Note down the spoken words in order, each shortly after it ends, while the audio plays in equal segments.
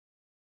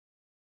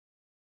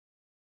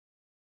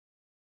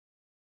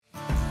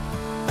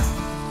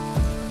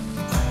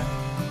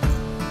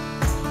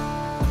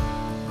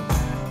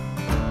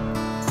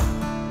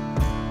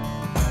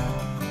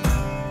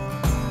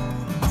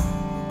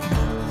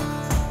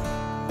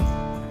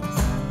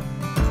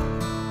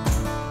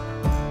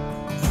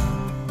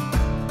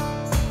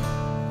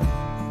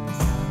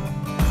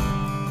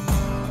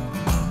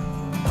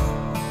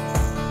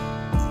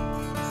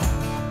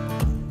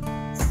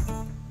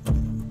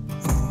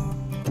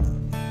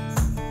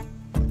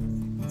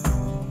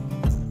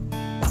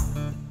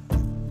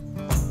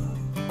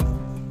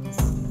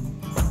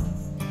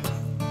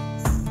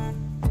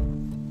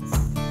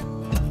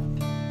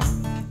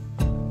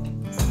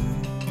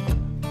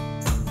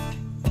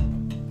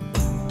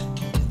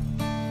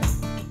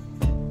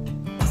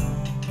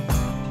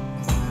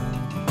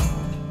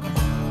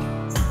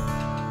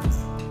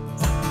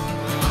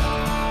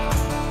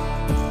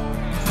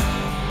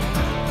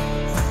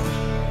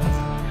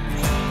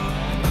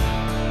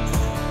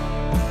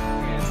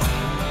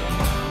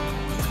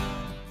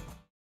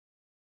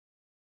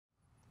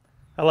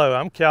Hello,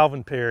 I'm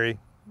Calvin Perry,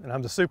 and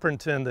I'm the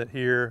superintendent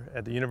here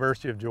at the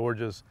University of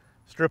Georgia's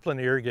Stripling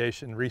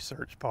Irrigation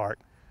Research Park.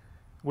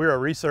 We're a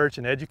research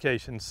and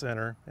education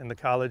center in the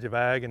College of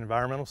Ag and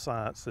Environmental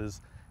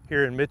Sciences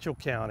here in Mitchell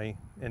County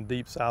in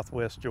deep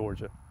southwest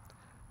Georgia.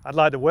 I'd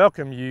like to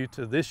welcome you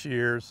to this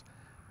year's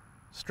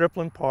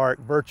Stripling Park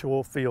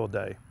Virtual Field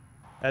Day.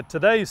 At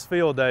today's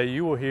field day,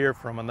 you will hear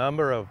from a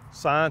number of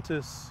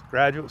scientists,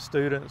 graduate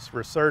students,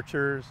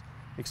 researchers,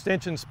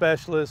 extension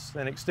specialists,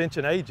 and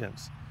extension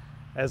agents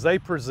as they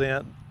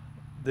present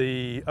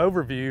the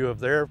overview of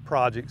their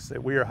projects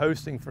that we are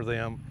hosting for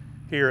them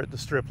here at the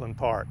Stripling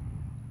Park.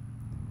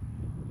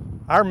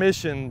 Our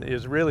mission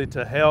is really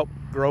to help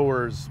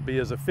growers be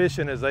as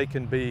efficient as they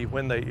can be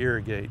when they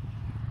irrigate.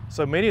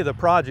 So many of the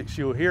projects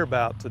you'll hear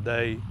about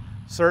today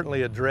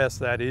certainly address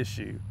that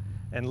issue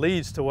and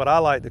leads to what I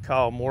like to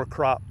call more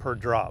crop per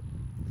drop.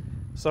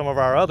 Some of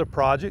our other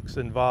projects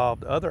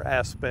involved other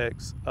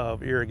aspects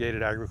of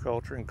irrigated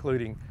agriculture,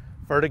 including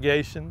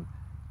fertigation,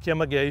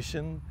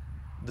 chemigation,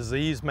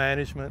 disease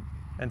management,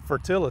 and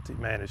fertility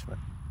management.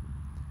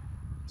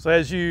 So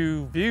as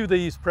you view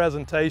these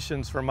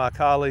presentations from my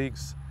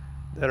colleagues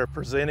that are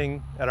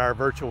presenting at our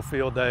virtual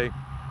field day,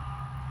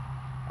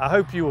 I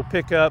hope you will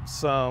pick up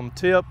some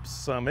tips,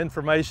 some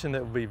information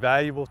that will be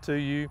valuable to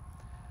you.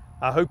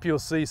 I hope you'll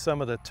see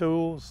some of the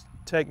tools,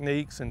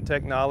 techniques, and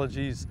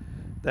technologies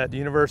that the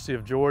University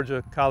of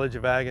Georgia College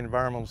of Ag and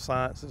Environmental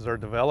Sciences are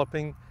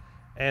developing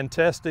and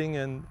testing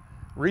and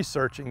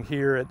researching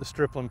here at the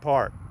Stripling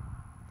Park.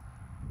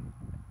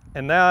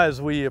 And now,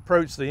 as we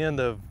approach the end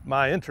of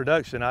my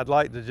introduction, I'd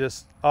like to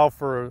just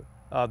offer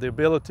the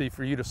ability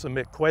for you to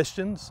submit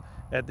questions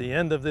at the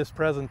end of this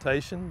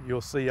presentation. You'll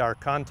see our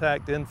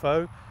contact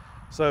info.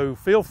 So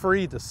feel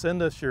free to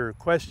send us your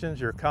questions,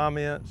 your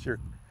comments,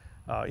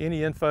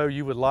 any info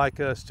you would like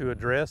us to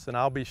address, and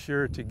I'll be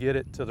sure to get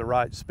it to the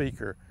right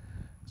speaker.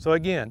 So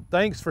again,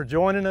 thanks for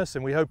joining us,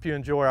 and we hope you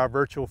enjoy our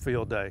virtual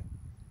field day.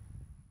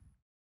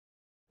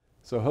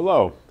 So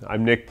hello,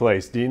 I'm Nick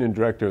Place, Dean and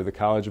Director of the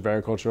College of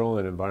Agricultural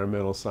and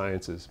Environmental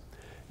Sciences.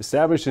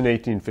 Established in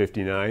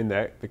 1859,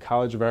 the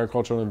College of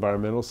Agricultural and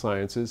Environmental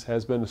Sciences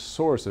has been a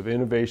source of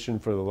innovation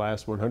for the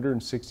last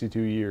 162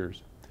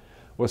 years.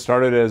 What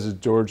started as a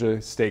Georgia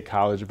State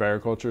College of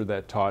Agriculture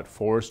that taught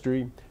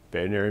forestry,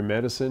 veterinary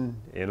medicine,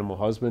 animal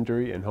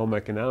husbandry, and home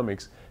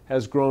economics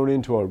has grown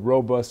into a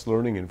robust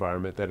learning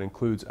environment that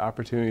includes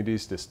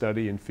opportunities to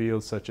study in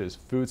fields such as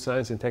food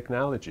science and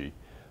technology,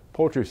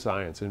 poultry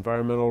science,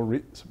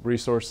 environmental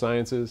resource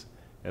sciences,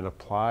 and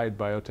applied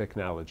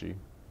biotechnology.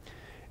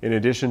 In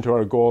addition to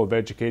our goal of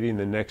educating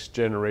the next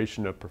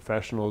generation of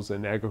professionals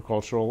in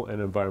agricultural and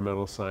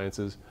environmental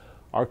sciences,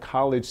 our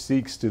college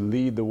seeks to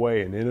lead the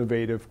way in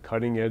innovative,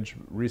 cutting-edge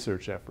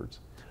research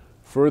efforts.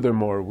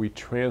 Furthermore, we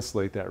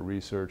translate that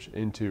research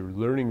into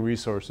learning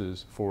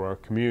resources for our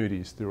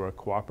communities through our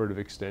cooperative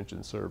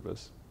extension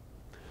service.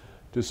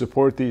 To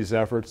support these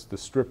efforts, the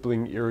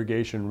Stripling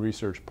Irrigation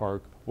Research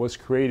Park was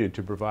created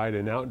to provide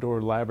an outdoor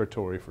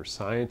laboratory for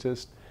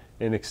scientists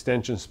and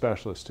extension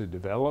specialists to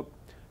develop,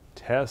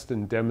 test,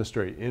 and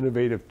demonstrate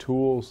innovative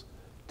tools,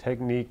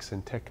 techniques,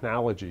 and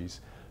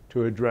technologies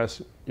to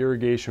address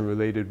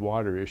irrigation-related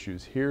water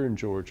issues here in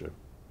Georgia.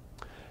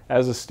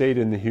 As a state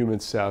in the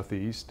humid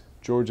southeast,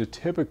 Georgia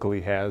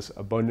typically has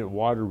abundant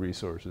water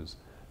resources,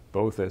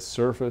 both as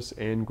surface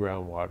and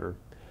groundwater.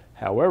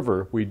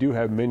 However, we do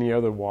have many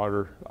other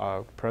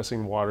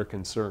pressing water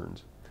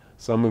concerns.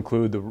 Some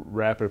include the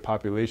rapid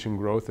population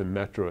growth in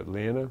metro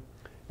Atlanta,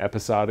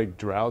 episodic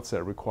droughts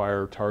that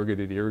require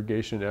targeted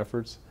irrigation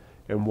efforts,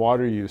 and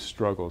water use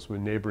struggles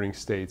with neighboring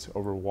states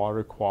over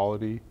water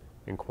quality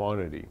and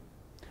quantity.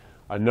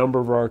 A number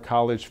of our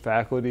college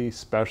faculty,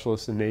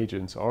 specialists, and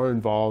agents are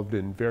involved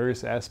in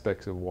various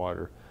aspects of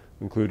water,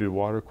 including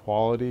water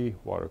quality,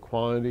 water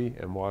quantity,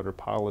 and water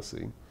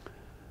policy.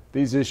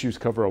 These issues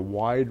cover a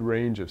wide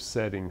range of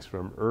settings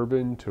from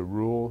urban to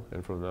rural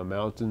and from the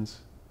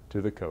mountains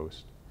to the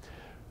coast.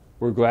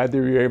 We're glad that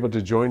you're able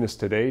to join us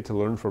today to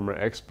learn from our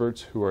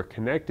experts who are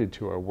connected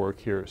to our work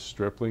here at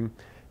Stripling,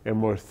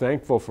 and we're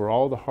thankful for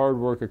all the hard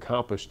work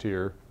accomplished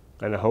here,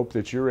 and I hope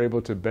that you're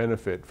able to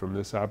benefit from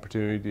this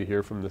opportunity to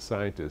hear from the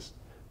scientists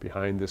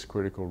behind this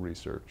critical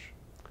research.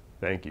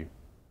 Thank you.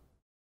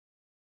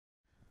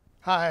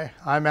 Hi,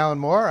 I'm Alan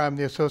Moore. I'm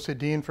the Associate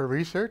Dean for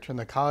Research in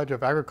the College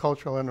of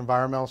Agricultural and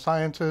Environmental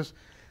Sciences,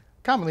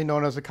 commonly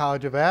known as the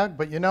College of Ag,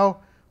 but you know,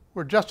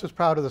 we're just as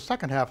proud of the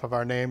second half of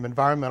our name,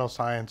 Environmental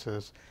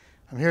Sciences.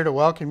 I'm here to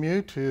welcome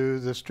you to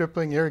the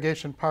Stripling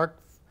Irrigation Park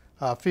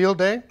Field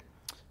Day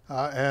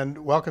and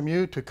welcome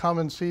you to come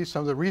and see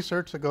some of the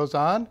research that goes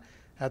on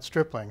at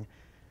Stripling.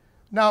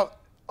 Now,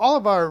 all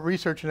of our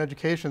research and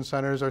education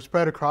centers are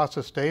spread across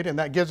the state, and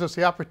that gives us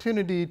the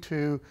opportunity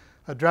to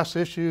address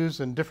issues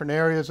in different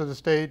areas of the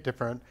state,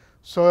 different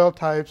soil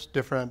types,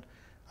 different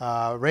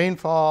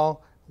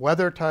rainfall,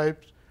 weather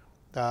types,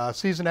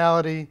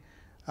 seasonality.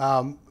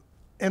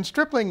 And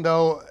Stripling,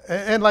 though,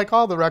 and like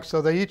all the RECs,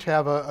 though, they each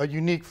have a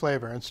unique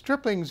flavor. And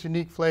Stripling's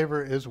unique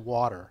flavor is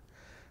water.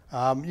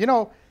 You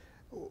know,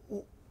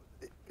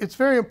 it's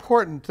very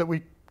important that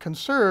we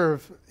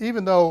conserve,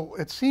 even though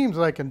it seems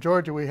like in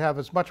Georgia we have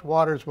as much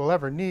water as we'll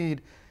ever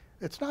need,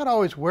 it's not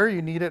always where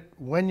you need it,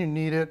 when you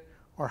need it,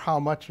 or how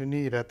much you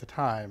need at the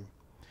time.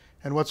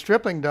 And what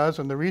Stripling does,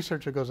 and the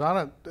research that goes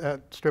on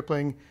at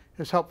Stripling,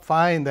 is help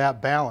find that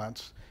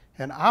balance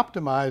and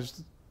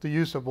optimize the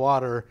use of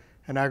water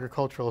in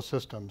agricultural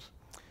systems.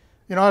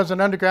 You know, as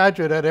an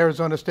undergraduate at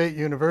Arizona State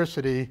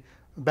University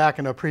back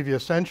in a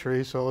previous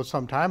century, so it was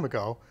some time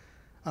ago,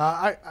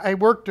 I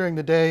worked during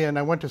the day and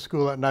I went to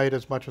school at night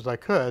as much as I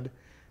could.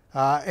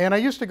 And I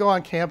used to go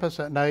on campus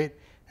at night,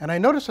 and I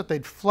noticed that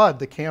they'd flood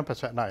the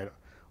campus at night.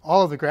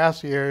 All of the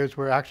grassy areas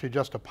were actually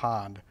just a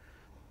pond.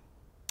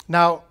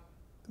 Now,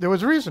 there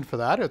was a reason for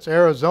that. It's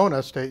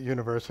Arizona State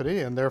University,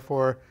 and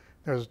therefore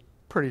there's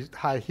pretty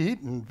high heat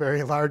and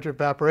very large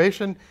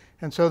evaporation.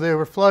 And so they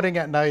were flooding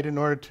at night in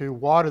order to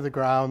water the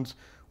grounds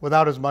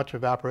without as much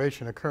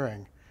evaporation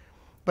occurring.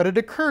 But it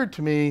occurred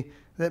to me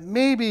that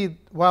maybe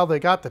while they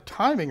got the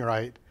timing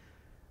right,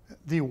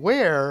 the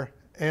where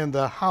and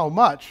the how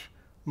much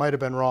might have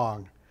been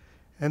wrong.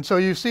 And so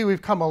you see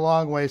we've come a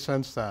long way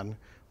since then.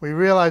 We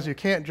realize you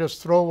can't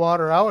just throw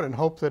water out and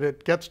hope that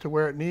it gets to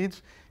where it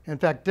needs. In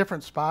fact,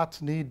 different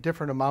spots need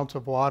different amounts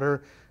of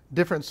water,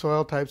 different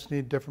soil types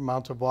need different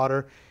amounts of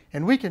water,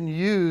 and we can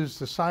use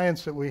the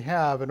science that we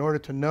have in order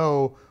to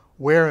know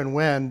where and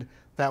when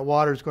that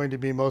water is going to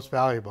be most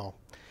valuable.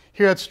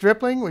 Here at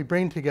Stripling, we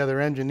bring together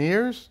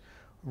engineers,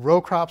 row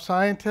crop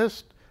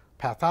scientists,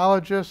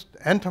 pathologists,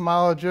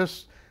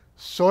 entomologists,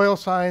 soil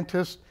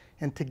scientists,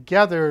 and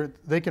together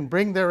they can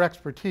bring their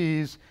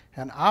expertise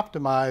and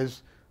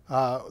optimize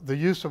the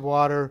use of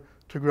water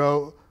to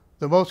grow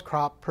the most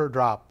crop per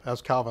drop,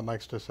 as Calvin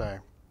likes to say.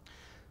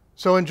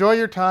 So enjoy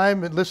your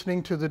time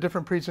listening to the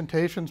different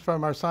presentations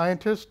from our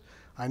scientists.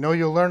 I know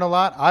you'll learn a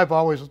lot. I've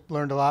always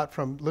learned a lot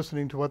from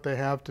listening to what they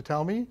have to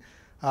tell me.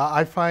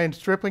 I find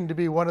Stripling to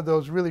be one of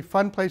those really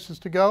fun places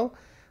to go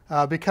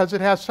because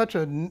it has such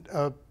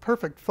a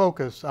perfect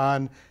focus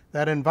on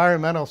that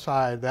environmental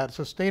side, that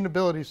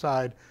sustainability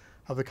side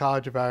of the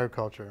College of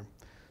Agriculture.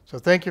 So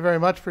thank you very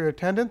much for your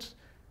attendance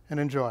and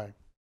enjoy.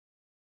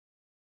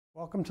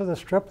 Welcome to the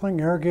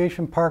Stripling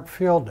Irrigation Park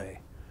Field Day.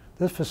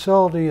 This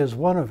facility is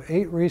one of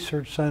 8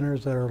 research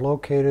centers that are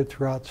located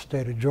throughout the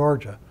state of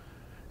Georgia.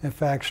 In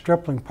fact,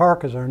 Stripling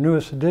Park is our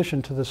newest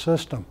addition to the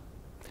system.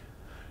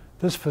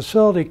 This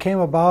facility came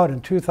about in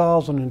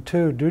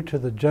 2002 due to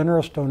the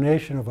generous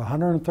donation of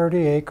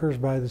 130 acres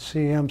by the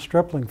CM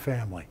Stripling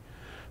family.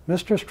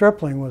 Mr.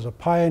 Stripling was a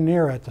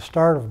pioneer at the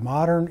start of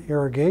modern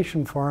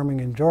irrigation farming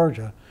in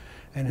Georgia,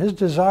 and his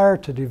desire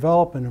to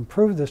develop and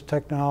improve this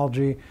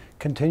technology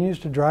continues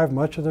to drive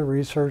much of the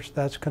research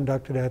that's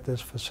conducted at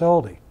this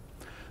facility.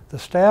 The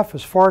staff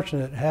is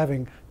fortunate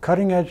having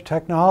cutting-edge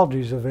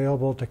technologies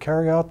available to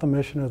carry out the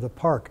mission of the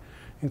park,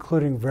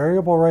 including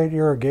variable rate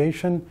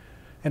irrigation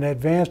and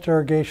advanced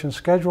irrigation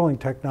scheduling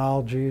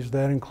technologies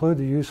that include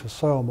the use of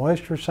soil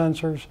moisture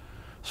sensors,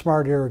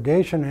 smart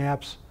irrigation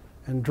apps,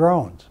 and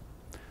drones.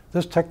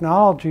 This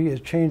technology is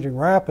changing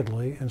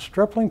rapidly, and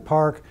Stripling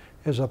Park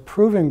is a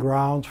proving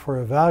grounds for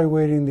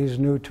evaluating these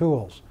new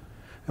tools.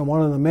 And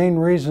one of the main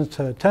reasons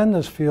to attend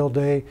this field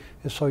day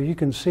is so you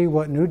can see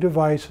what new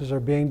devices are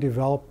being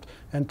developed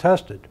and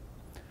tested.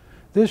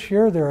 This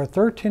year there are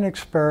 13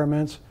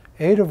 experiments,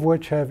 8 of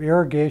which have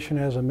irrigation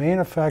as a main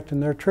effect in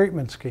their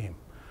treatment scheme.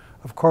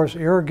 Of course,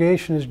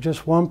 irrigation is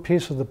just one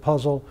piece of the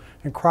puzzle,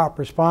 and crop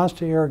response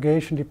to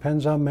irrigation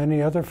depends on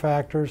many other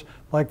factors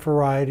like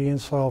variety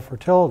and soil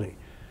fertility.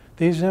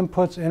 These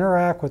inputs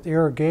interact with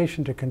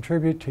irrigation to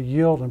contribute to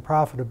yield and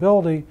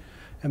profitability,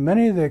 and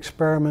many of the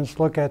experiments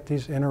look at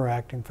these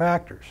interacting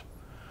factors.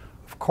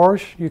 Of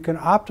course, you can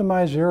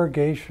optimize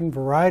irrigation,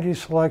 variety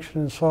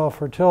selection, and soil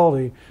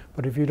fertility,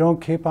 but if you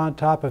don't keep on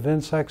top of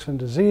insects and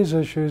disease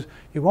issues,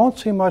 you won't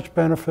see much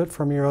benefit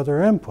from your other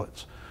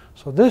inputs.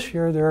 So this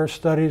year there are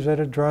studies that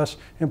address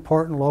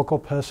important local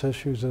pest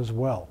issues as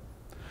well.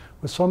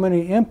 With so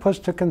many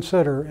inputs to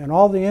consider and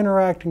all the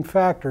interacting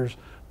factors,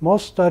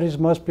 most studies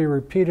must be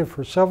repeated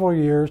for several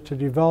years to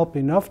develop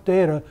enough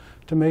data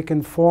to make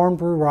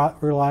informed,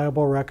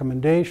 reliable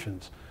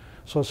recommendations.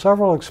 So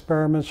several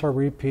experiments are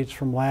repeats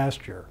from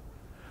last year.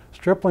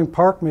 Stripling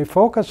Park may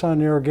focus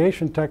on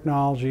irrigation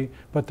technology,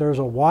 but there's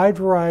a wide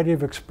variety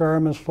of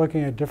experiments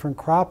looking at different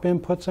crop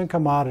inputs and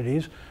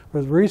commodities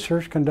with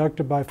research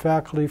conducted by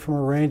faculty from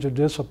a range of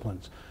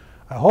disciplines.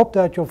 I hope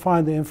that you'll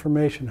find the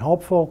information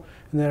helpful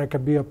and that it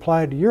can be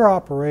applied to your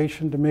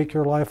operation to make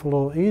your life a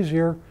little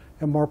easier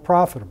and more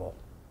profitable.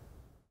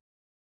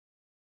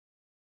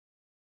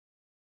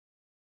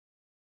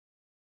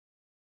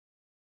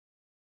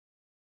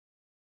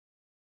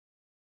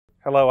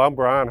 Hello, I'm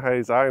Brian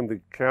Hayes. I am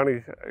the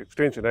County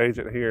Extension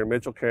Agent here in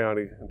Mitchell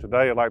County, and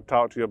today I'd like to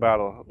talk to you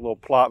about a little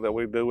plot that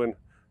we're doing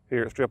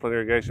here at Stripling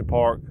Irrigation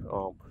Park.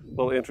 A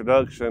little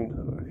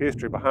introduction,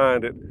 history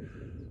behind it.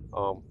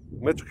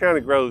 Mitchell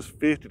County grows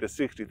 50 to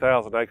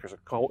 60,000 acres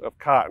of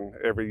cotton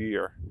every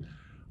year.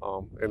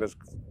 And as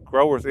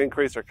growers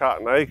increase their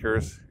cotton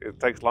acres, it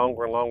takes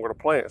longer and longer to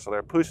plant. So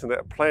they're pushing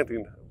that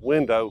planting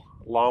window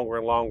longer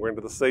and longer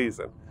into the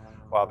season.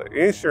 While the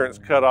insurance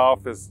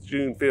cutoff is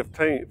June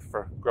 15th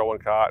for growing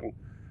cotton,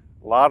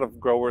 a lot of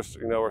growers,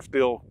 are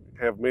still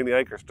have many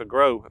acres to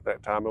grow at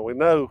that time. And we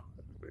know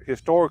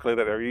historically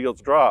that their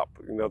yields drop,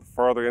 the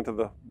further into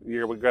the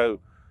year we go.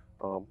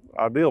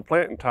 Ideal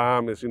planting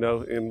time is,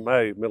 in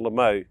May, middle of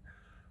May.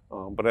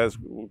 But as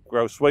we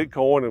grow sweet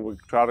corn and we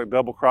try to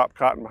double crop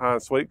cotton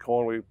behind sweet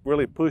corn, we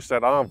really push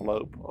that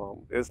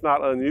envelope. It's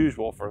not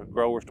unusual for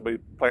growers to be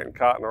planting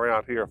cotton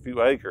around here a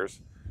few acres,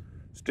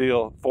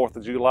 still 4th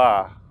of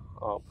July.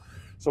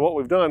 So what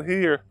we've done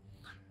here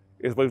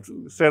is we've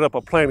set up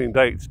a planting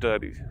date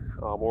study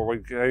where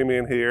we came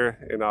in here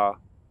in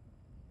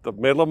the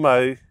middle of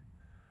May,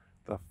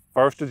 the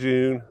 1st of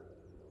June,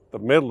 the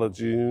middle of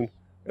June,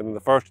 and then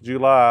the 1st of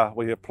July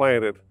we have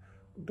planted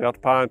Delta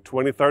Pine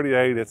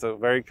 2038. It's a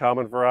very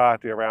common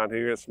variety around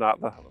here. It's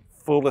not the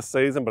fullest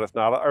season, but it's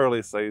not an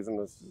early season.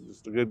 It's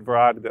just a good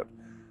variety that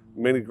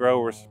many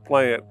growers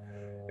plant.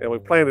 And we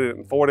planted it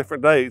in 4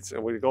 different dates,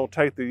 and we're going to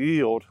take the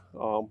yield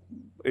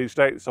each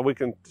date so we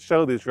can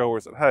show these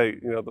growers that, hey,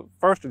 the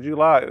 1st of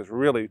July is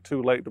really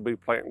too late to be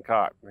planting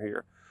cotton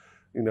here.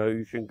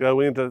 You can go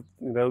into,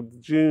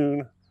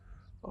 June.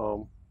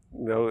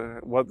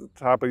 What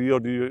type of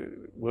yield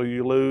will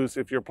you lose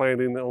if you're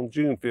planting on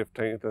June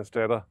 15th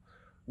instead of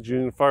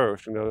June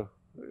 1st?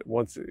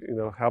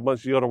 How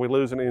much yield are we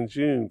losing in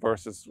June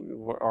versus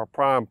our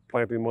prime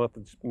planting month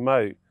of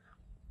May?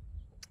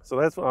 So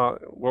that's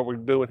what we're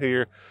doing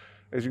here.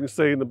 As you can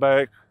see in the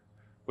back,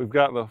 we've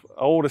got the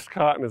oldest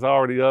cotton is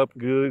already up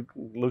good.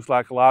 Looks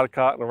like a lot of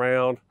cotton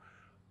around.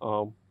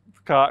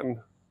 Cotton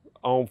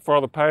on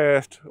further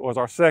past was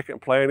our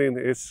second planting.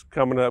 It's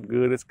coming up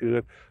good, it's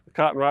good. The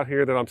cotton right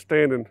here that I'm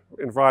standing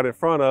right in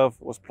front of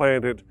was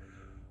planted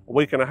a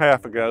week and a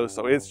half ago,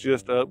 so it's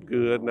just up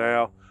good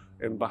now.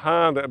 And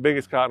behind that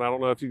biggest cotton, I don't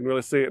know if you can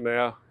really see it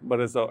now, but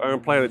it's an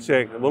unplanted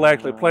check. And we'll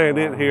actually plant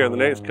it here in the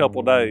next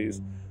couple of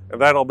days, and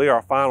that'll be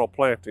our final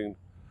planting.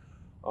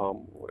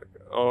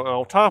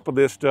 On top of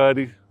this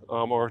study,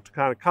 or to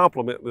kind of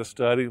complement this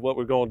study, what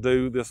we're going to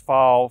do this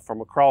fall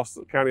from across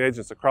the county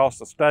agents across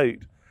the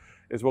state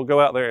is we'll go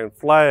out there and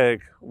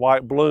flag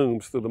white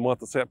blooms through the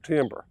month of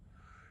September.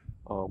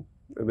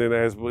 And then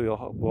as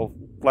we'll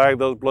flag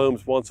those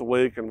blooms once a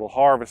week, and we'll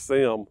harvest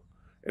them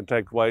and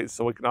take weights.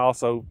 So we can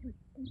also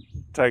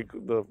take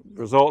the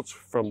results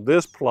from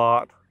this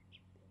plot,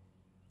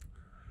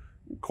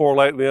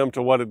 correlate them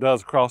to what it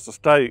does across the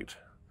state,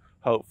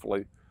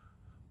 hopefully.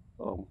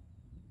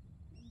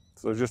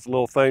 So just a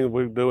little thing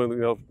we're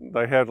doing,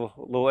 they had a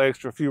little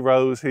extra few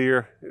rows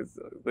here at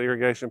the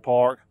irrigation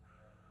park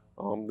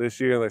this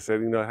year, and they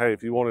said, hey,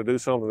 if you want to do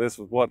something, this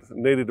is what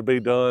needed to be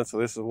done. So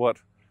this is what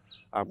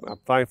I'm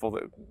thankful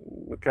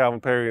that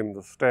Calvin Perry and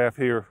the staff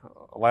here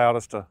allowed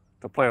us to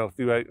plant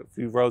a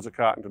few rows of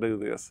cotton to do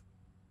this.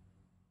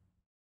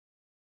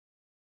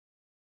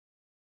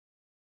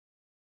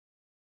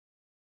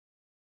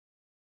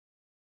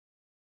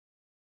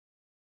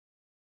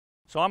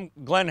 So I'm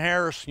Glenn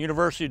Harris,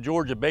 University of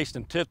Georgia, based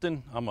in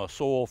Tifton. I'm a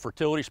soil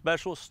fertility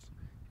specialist,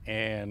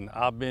 and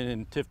I've been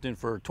in Tifton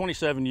for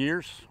 27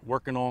 years,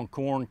 working on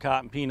corn,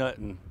 cotton, peanut,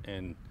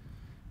 and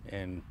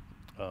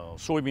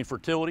soybean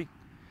fertility.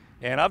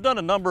 And I've done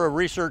a number of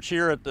research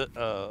here at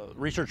the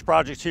research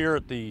projects here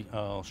at the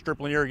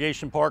Stripling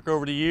Irrigation Park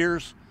over the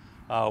years.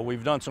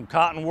 We've done some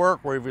cotton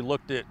work where we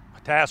looked at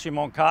potassium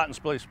on cotton,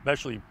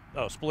 especially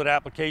split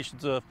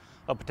applications of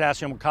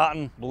potassium on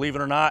cotton. Believe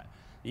it or not,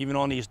 even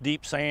on these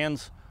deep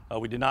sands,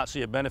 we did not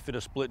see a benefit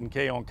of splitting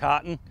K on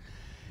cotton.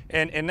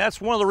 And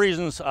that's one of the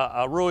reasons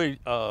I really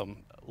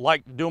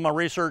like doing my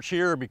research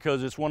here,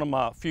 because it's one of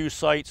my few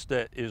sites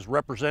that is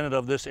representative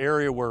of this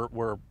area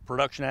where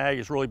production ag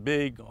is really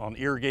big on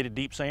irrigated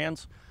deep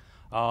sands.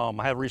 I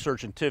have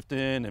research in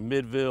Tifton and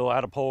Midville,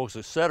 Attapulgos,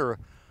 etc.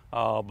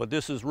 But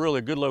this is really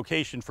a good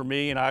location for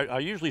me, and I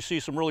usually see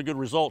some really good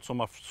results on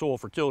my soil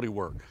fertility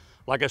work.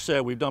 Like I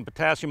said, we've done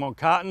potassium on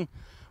cotton.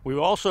 We've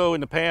also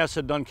in the past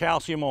had done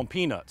calcium on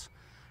peanuts.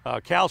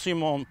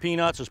 Calcium on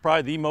peanuts is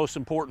probably the most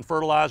important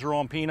fertilizer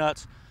on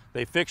peanuts.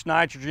 They fix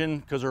nitrogen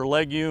because they're a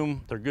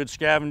legume. They're good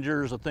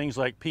scavengers of things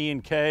like P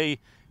and K,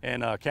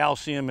 and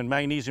calcium and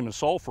magnesium and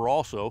sulfur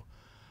also.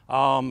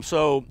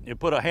 So you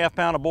put a ½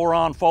 pound of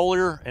boron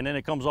foliar, and then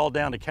it comes all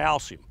down to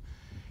calcium.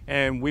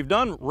 And we've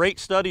done rate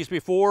studies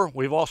before.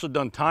 We've also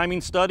done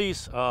timing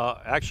studies.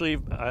 Actually,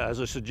 as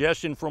a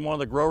suggestion from one of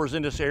the growers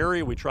in this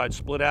area, we tried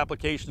split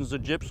applications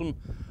of gypsum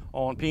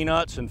on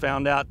peanuts and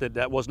found out that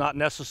that was not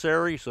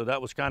necessary, so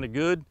that was kind of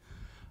good.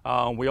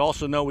 We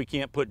also know we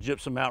can't put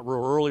gypsum out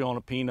real early on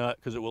a peanut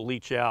because it will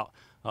leach out.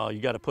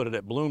 You got to put it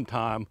at bloom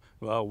time,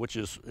 which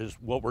is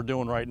what we're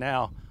doing right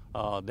now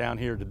down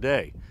here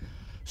today.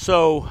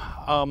 So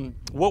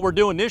what we're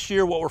doing this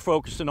year, what we're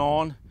focusing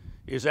on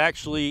is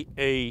actually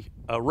a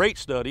rate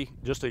study,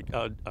 just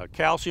a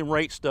calcium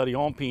rate study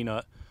on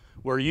peanut.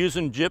 We're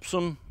using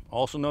gypsum,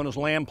 also known as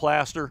lamb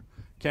plaster.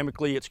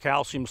 Chemically, it's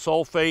calcium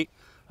sulfate.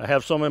 I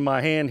have some in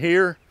my hand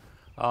here.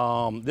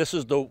 This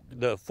is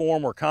the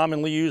form we're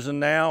commonly using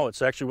now.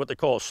 It's actually what they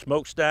call a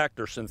smokestack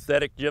or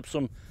synthetic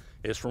gypsum.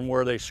 It's from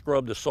where they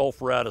scrub the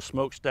sulfur out of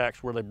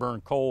smokestacks where they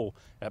burn coal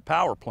at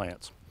power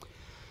plants.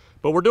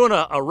 But we're doing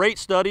a rate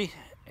study,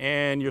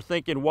 and you're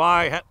thinking,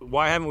 why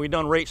haven't we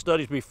done rate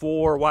studies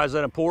before? Why is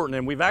that important?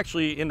 And we've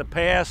actually, in the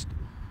past,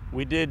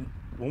 when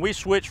we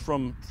switched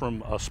from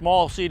a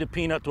small seeded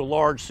peanut to a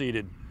large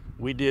seeded,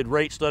 we did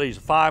rate studies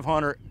of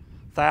 500,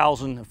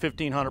 1,000, and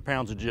 1,500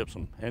 pounds of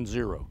gypsum and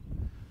zero.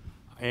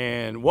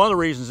 And one of the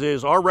reasons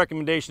is our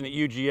recommendation at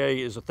UGA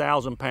is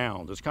 1,000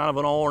 pounds. It's kind of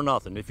an all or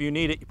nothing. If you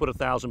need it, you put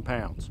 1,000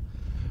 pounds.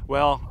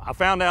 Well, I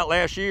found out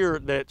last year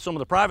that some of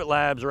the private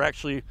labs are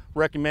actually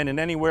recommending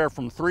anywhere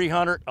from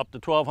 300 up to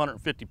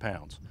 1,250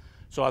 pounds.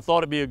 So I thought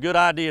it'd be a good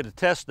idea to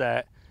test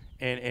that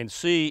and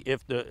see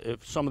if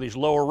some of these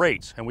lower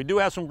rates, and we do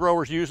have some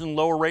growers using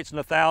lower rates than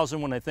 1,000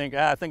 when they think,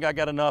 I think I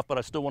got enough, but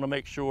I still want to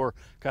make sure,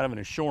 kind of an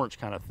insurance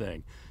kind of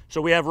thing.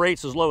 So we have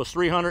rates as low as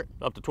 300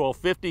 up to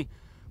 1,250.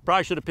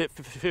 Probably should have put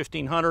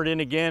 1,500 in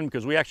again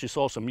because we actually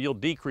saw some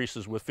yield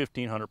decreases with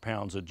 1,500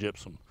 pounds of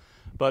gypsum.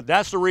 But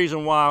that's the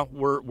reason why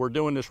we're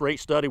doing this rate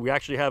study. We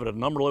actually have it at a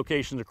number of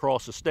locations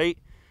across the state,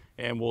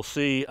 and we'll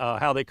see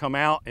how they come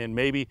out, and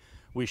maybe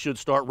we should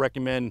start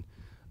recommending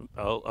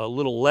a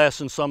little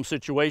less in some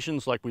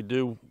situations like we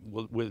do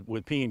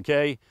with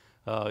P&K.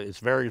 It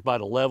varies by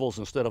the levels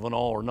instead of an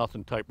all or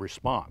nothing type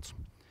response.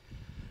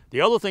 The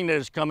other thing that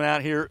is coming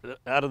out here,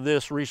 out of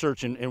this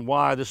research and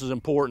why this is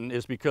important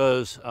is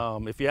because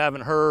if you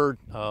haven't heard,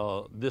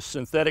 this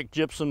synthetic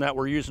gypsum that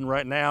we're using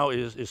right now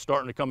is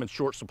starting to come in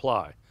short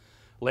supply.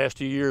 Last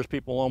 2 years,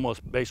 people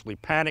almost basically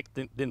panicked,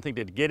 didn't think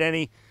they'd get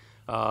any.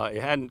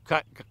 It hadn't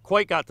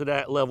quite got to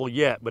that level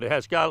yet, but it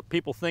has got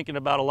people thinking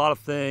about a lot of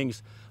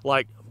things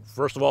like,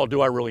 first of all,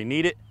 do I really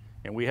need it?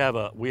 And we have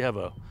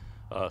a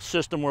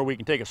system where we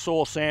can take a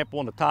soil sample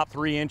in the top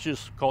 3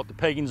 inches, call it the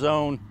pegging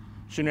zone.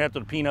 Soon after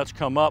the peanuts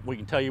come up, we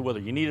can tell you whether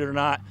you need it or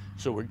not.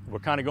 So we're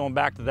kind of going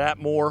back to that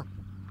more.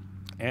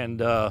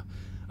 And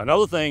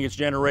another thing it's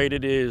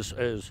generated is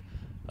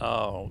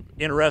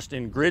interest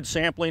in grid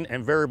sampling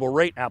and variable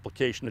rate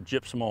application of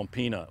gypsum on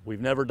peanut.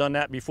 We've never done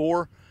that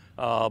before,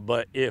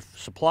 but if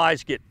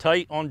supplies get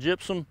tight on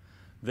gypsum,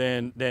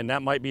 then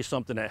that might be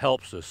something that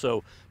helps us.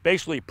 So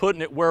basically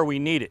putting it where we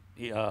need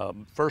it.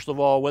 First of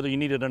all, whether you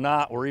need it or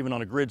not, or even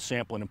on a grid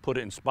sampling and put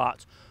it in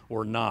spots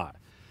or not.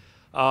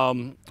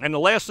 And the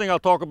last thing I'll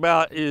talk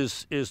about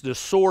is the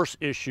source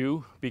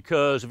issue,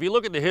 because if you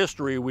look at the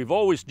history,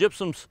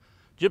 gypsum's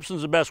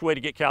the best way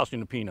to get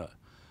calcium to peanut.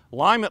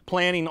 Lime at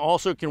planting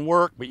also can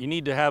work, but you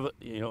need to have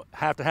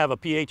a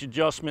pH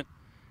adjustment,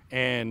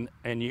 and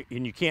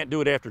you can't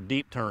do it after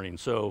deep turning.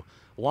 So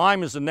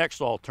lime is the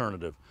next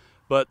alternative.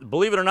 But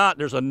believe it or not,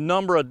 there's a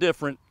number of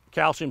different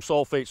calcium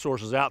sulfate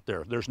sources out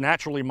there. There's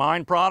naturally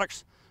mined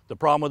products. The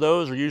problem with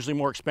those are usually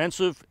more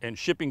expensive, and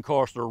shipping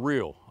costs are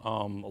real.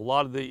 A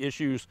lot of the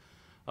issues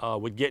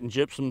with getting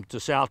gypsum to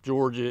South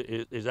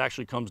Georgia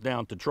actually comes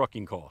down to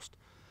trucking cost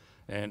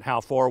and how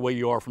far away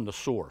you are from the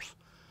source.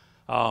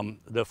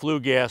 The flue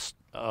gas,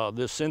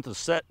 this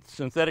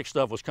synthetic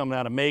stuff was coming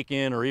out of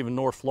Macon or even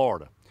North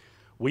Florida.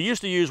 We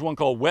used to use one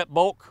called wet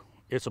bulk.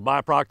 It's a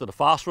byproduct of the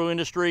phospho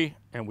industry,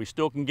 and we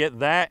still can get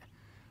that.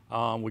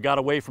 We got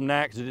away from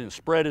that because it didn't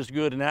spread as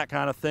good and that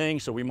kind of thing,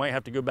 so we might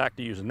have to go back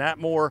to using that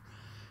more.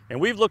 And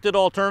we've looked at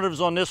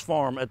alternatives on this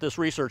farm at this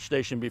research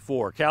station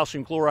before,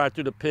 calcium chloride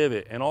through the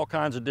pivot and all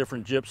kinds of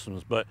different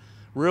gypsums. But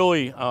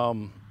really,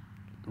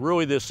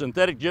 this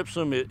synthetic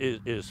gypsum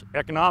is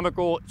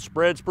economical, it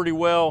spreads pretty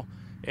well,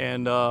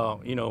 and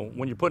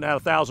when you're putting out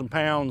 1,000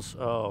 pounds,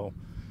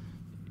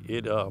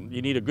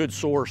 you need a good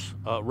source,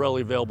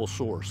 readily available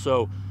source.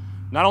 So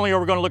not only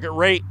are we going to look at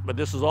rate, but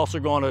this is also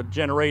going to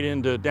generate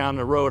into down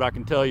the road, I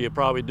can tell you,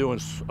 probably doing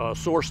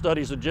source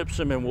studies of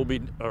gypsum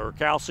or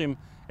calcium,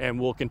 and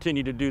we'll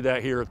continue to do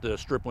that here at the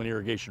Stripling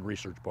Irrigation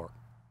Research Park.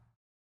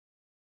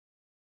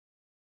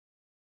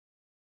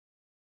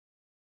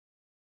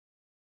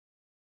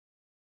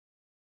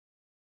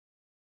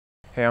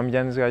 Hey, I'm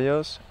Yanis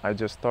Gallos. I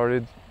just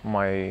started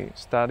my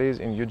studies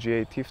in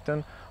UGA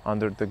Tifton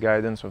under the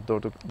guidance of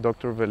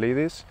Dr.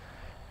 Velidis.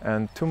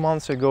 And 2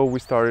 months ago, we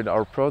started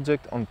our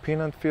project on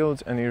peanut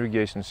fields and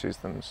irrigation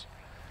systems.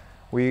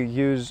 We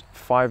use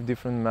 5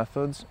 different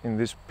methods in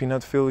this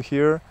peanut field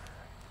here.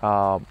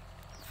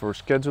 For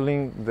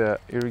scheduling the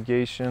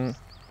irrigation,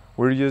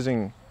 we're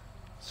using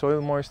soil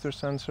moisture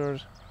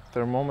sensors,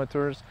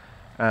 thermometers,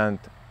 and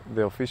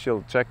the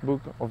official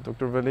checkbook of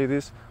Dr.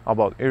 Velidis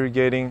about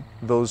irrigating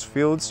those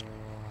fields.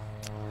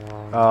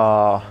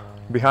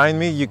 Behind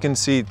me, you can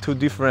see 2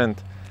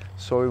 different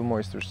soil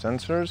moisture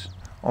sensors.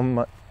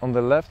 On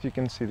the left, you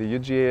can see the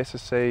UGA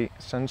SSA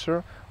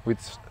sensor,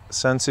 which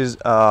senses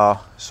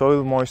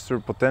soil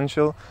moisture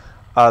potential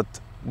at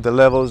the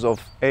levels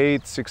of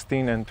 8,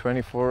 16, and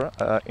 24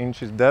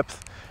 inches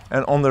depth.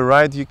 And on the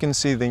right, you can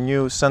see the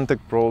new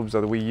Sentinel probes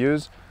that we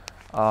use,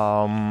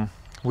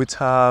 which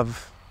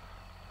have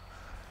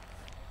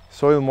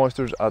soil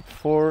moistures at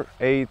 4,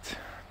 8,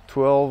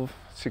 12,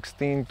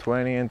 16,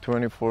 20, and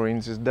 24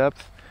 inches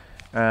depth.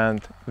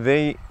 and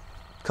they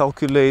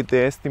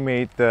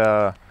estimate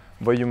the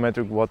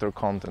volumetric water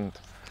content.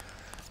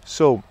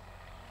 So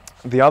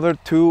the other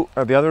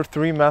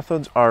three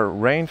methods are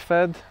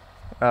rain-fed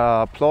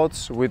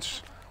plots,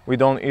 which we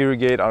don't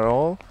irrigate at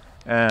all,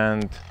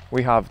 and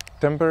we have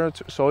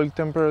soil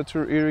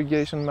temperature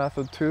irrigation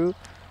method too,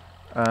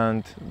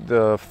 and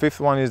the fifth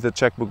one is the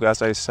checkbook,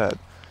 as I said.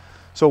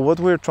 So what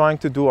we're trying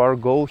to do, our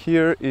goal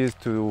here is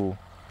to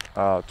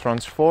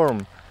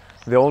transform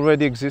the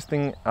already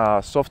existing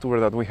software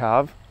that we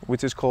have,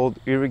 which is called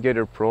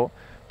Irrigator Pro,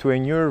 to a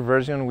newer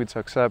version which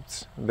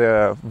accepts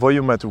the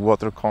volumetric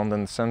water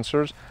content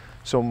sensors,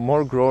 so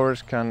more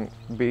growers can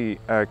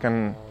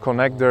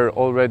connect their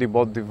already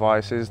bought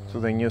devices to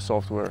the new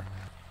software.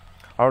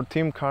 Our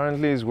team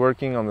currently is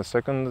working on the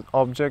second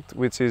object,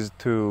 which is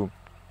to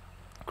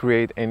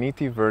create an ET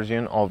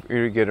version of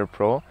Irrigator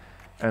Pro,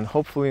 and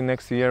hopefully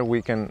next year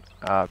we can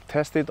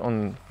test it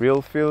on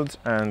real fields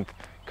and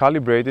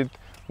calibrate it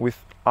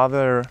with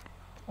other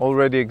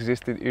already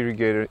existed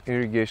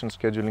irrigation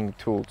scheduling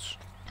tools.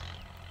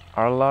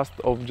 Our last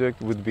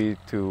object would be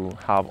to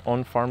have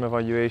on-farm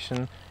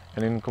evaluation,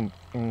 and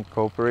in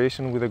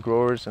cooperation with the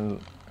growers and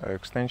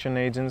extension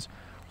agents,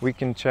 we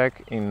can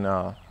check in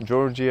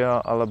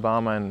Georgia,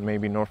 Alabama, and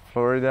maybe North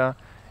Florida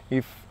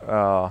if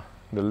the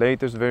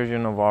latest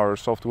version of our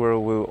software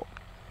will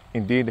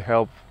indeed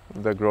help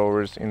the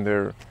growers in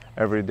their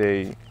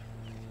everyday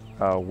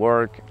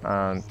work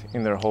and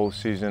in their whole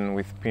season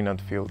with peanut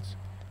fields.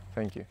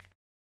 Thank you.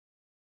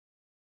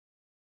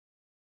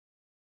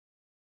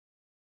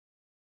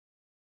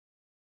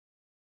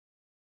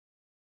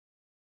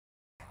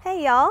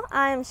 Hey y'all,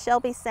 I'm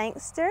Shelby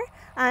Sangster.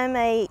 I'm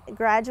a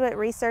graduate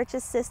research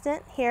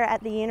assistant here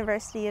at the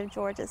University of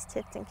Georgia's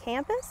Tifton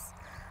campus.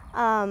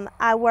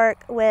 I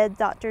work with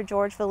Dr.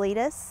 George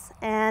Validis,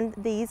 and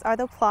these are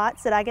the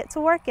plots that I get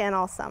to work in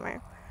all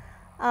summer.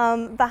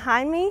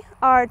 Behind me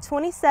are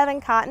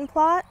 27 cotton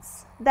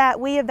plots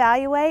that we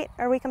evaluate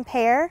or we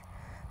compare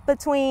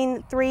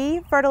between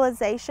 3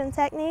 fertilization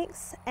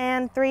techniques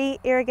and 3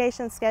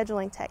 irrigation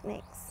scheduling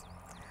techniques.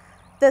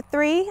 The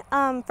 3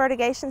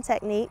 fertigation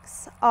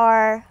techniques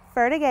are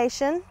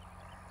fertigation,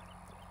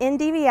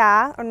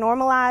 NDVI, or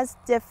Normalized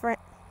Difference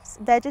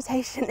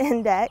Vegetation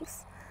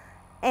Index,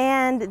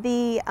 and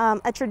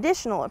a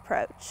traditional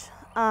approach.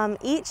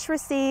 Each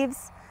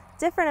receives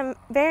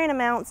varying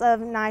amounts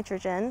of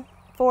nitrogen.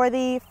 For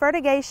the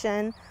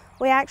fertigation,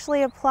 we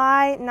actually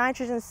apply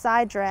nitrogen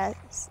side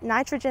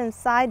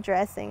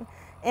dressing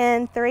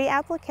in 3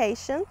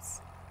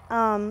 applications,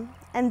 and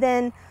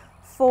then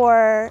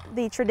for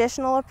the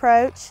traditional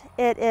approach,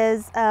 it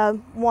is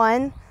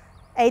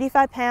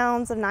 85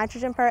 pounds of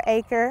nitrogen per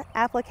acre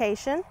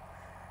application.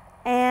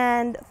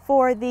 And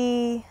for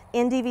the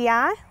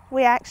NDVI,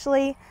 we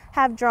actually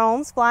have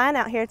drones flying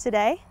out here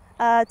today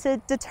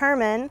to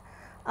determine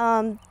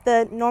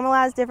the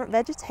Normalized Different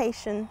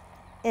Vegetation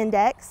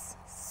Index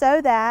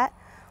so that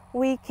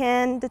we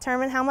can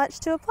determine how much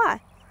to apply.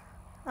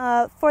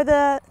 For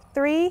the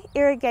 3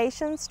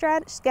 irrigation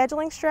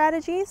scheduling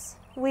strategies,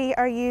 we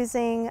are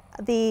using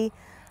the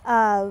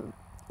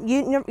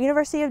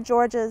University of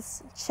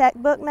Georgia's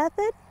checkbook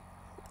method.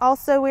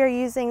 Also, we are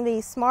using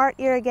the Smart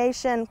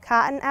Irrigation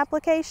Cotton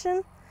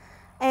application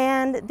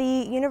and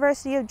the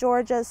University of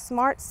Georgia's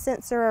Smart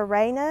Sensor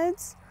Array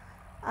nodes.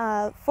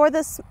 For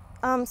the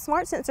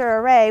Smart Sensor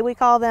Array, we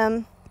call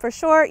them for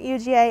short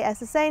UGA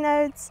SSA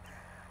nodes.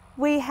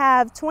 We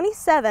have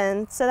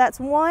 27, so that's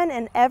 1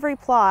 in every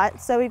plot.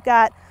 So we've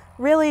got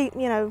really,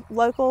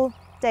 local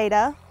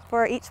data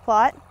for each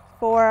plot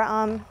for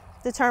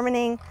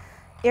determining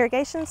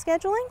irrigation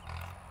scheduling.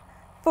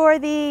 For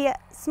the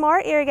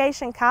Smart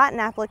Irrigation Cotton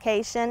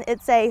application,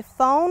 it's a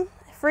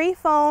free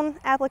phone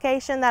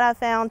application that I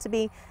found to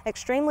be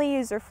extremely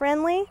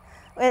user-friendly.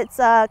 It's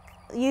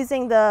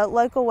using the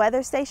local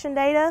weather station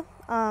data,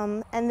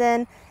 and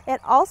then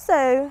it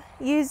also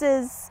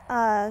uses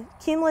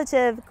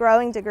cumulative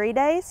growing degree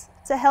days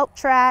to help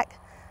track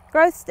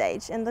growth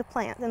stage in the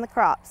plant, in the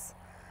crops.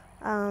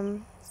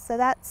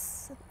 So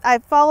I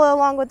follow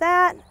along with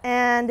that,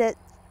 and it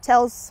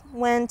tells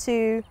when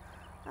to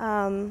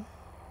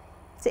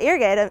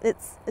irrigate it.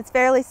 It's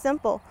fairly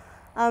simple,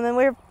 and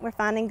we're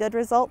finding good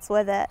results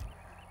with it.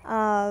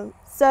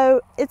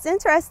 So it's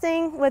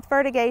interesting with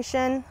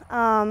fertigation.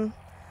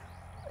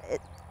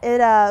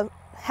 It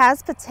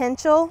has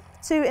potential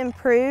to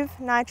improve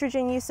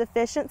nitrogen use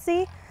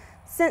efficiency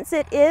since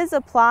it is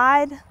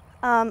applied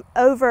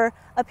over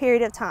a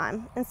period of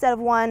time instead of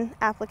one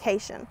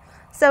application.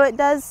 So it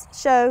does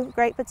show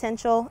great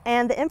potential,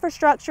 and the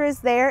infrastructure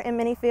is there in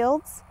many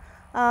fields.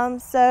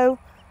 So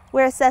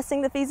we're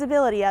assessing the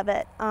feasibility of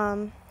it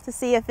to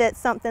see if it's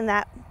something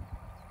that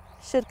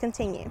should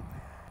continue.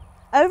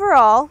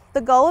 Overall,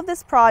 the goal of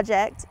this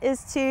project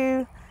is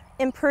to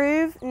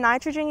improve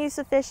nitrogen use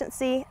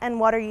efficiency and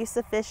water use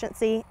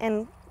efficiency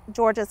in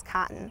Georgia's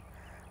cotton.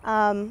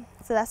 So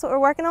that's what we're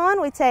working on.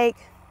 We take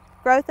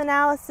growth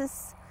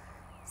analysis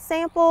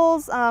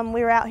samples.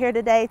 We were out here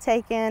today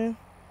taking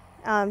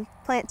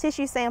plant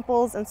tissue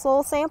samples and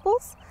soil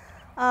samples.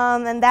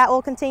 and that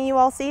will continue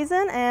all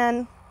season,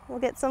 and we'll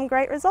get some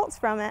great results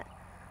from it.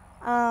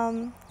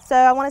 So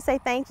I want to say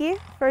thank you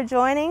for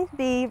joining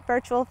the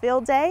virtual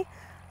field day.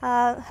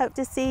 Hope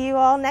to see you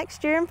all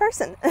next year in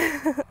person.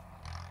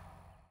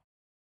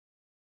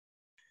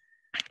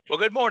 Well,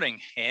 good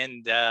morning,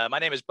 and my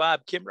name is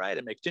Bob Kimwright. I'm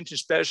an Extension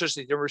Specialist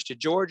at the University of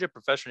Georgia,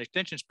 Professor and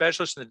Extension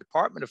Specialist in the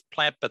Department of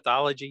Plant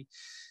Pathology.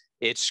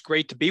 It's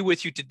great to be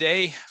with you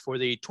today for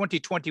the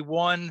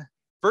 2021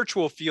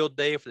 virtual field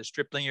day for the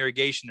Stripling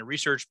Irrigation and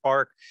Research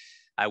Park.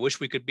 I wish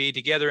we could be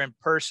together in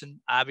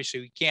person. Obviously,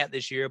 we can't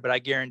this year, but I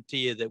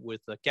guarantee you that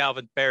with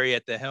Calvin Perry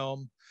at the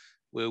helm,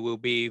 we will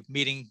be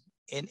meeting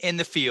in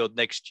the field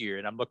next year,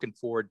 and I'm looking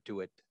forward to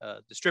it.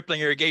 The Stripling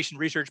Irrigation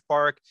Research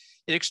Park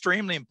is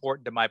extremely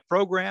important to my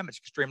program. It's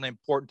extremely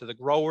important to the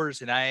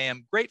growers, and I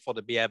am grateful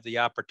to have the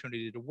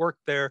opportunity to work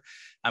there.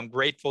 I'm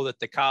grateful that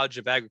the College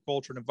of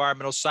Agriculture and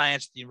Environmental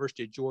Science at the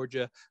University of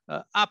Georgia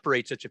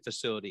operates such a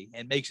facility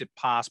and makes it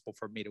possible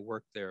for me to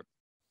work there.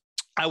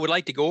 I would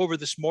like to go over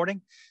this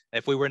morning.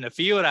 If we were in the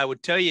field, I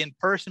would tell you in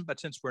person, but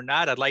since we're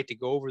not, I'd like to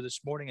go over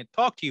this morning and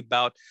talk to you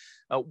about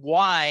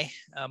why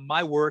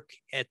my work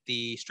at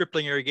the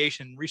Stripling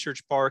Irrigation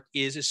Research Park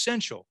is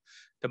essential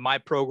to my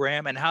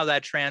program and how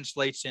that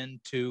translates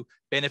into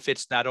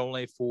benefits not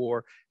only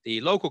for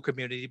the local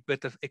community, but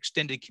the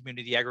extended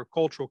community, the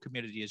agricultural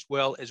community as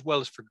well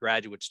as for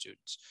graduate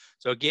students.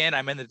 So again,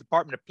 I'm in the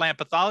Department of Plant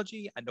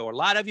Pathology. I know a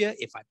lot of you.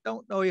 If I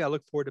don't know you, I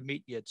look forward to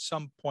meeting you at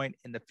some point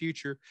in the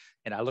future.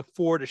 And I look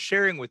forward to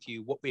sharing with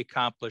you what we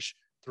accomplish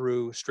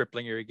through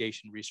Stripling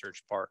Irrigation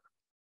Research Park.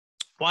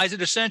 Why is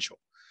it essential?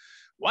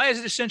 Why is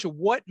it essential?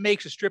 What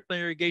makes a Stripling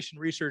Irrigation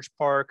Research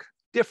Park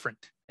different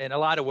in a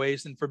lot of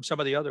ways than from some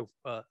of the other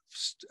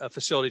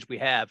facilities we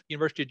have?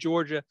 University of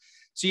Georgia,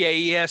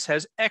 CAES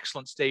has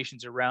excellent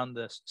stations around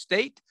the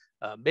state.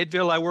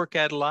 Midville, I work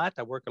at a lot.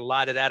 I work a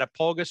lot at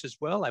Attapulgis as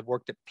well. I've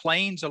worked at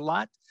Plains a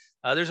lot.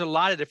 There's a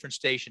lot of different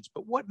stations,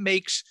 but what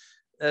makes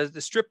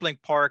the Stripling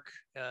Park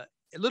a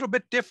little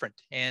bit different?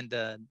 And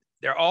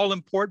they're all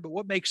important, but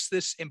what makes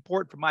this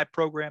important for my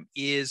program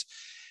is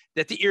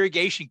that the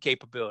irrigation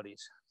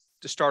capabilities,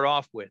 to start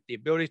off with, the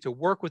ability to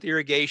work with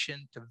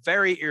irrigation, to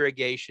vary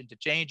irrigation, to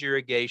change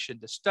irrigation,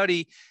 to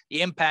study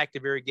the impact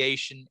of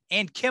irrigation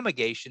and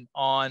chemigation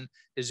on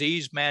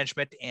disease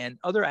management and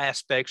other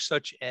aspects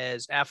such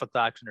as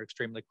aflatoxin are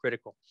extremely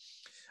critical.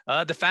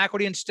 The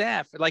faculty and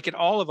staff, like at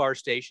all of our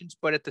stations,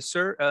 but at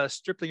the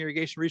Stripling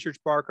Irrigation Research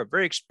Park, are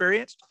very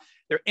experienced.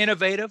 They're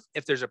innovative.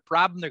 If there's a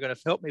problem, they're going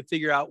to help me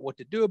figure out what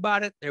to do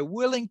about it. They're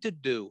willing to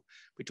do.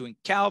 Between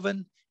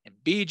Calvin and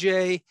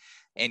BJ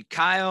and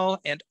Kyle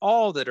and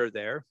all that are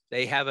there,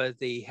 they have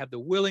the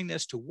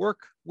willingness to work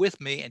with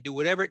me and do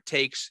whatever it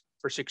takes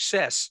for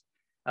success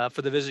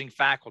for the visiting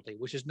faculty,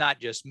 which is not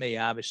just me,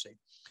 obviously.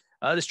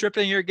 The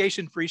Stripling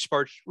Irrigation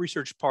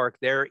Research Park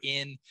there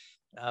in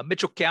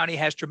Mitchell County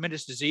has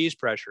tremendous disease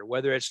pressure,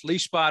 whether it's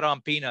leaf spot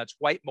on peanuts,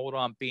 white mold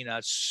on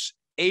peanuts,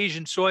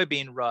 Asian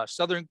soybean rust,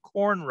 southern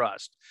corn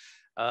rust,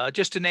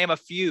 just to name a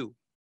few.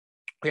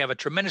 We have a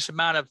tremendous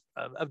amount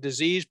of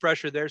disease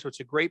pressure there, so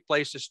it's a great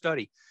place to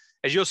study.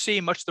 As you'll see,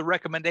 much of the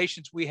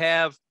recommendations we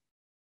have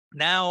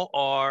now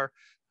are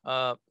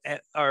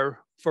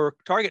for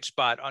target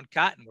spot on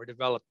cotton were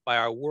developed by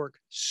our work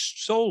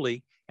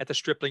solely at the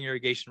Stripling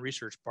Irrigation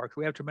Research Park.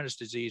 We have tremendous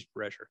disease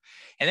pressure.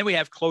 And then we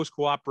have close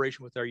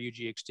cooperation with our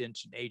UG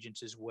Extension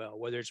agents as well,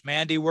 whether it's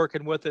Mandy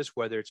working with us,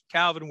 whether it's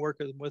Calvin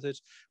working with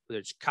us, whether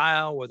it's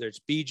Kyle, whether it's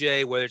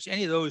BJ, whether it's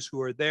any of those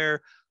who are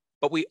there.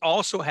 But we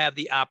also have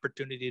the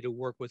opportunity to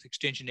work with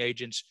extension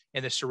agents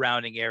in the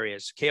surrounding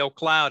areas. Cale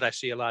Cloud, I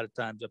see a lot of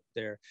times up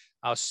there.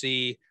 I'll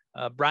see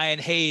Brian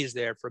Hayes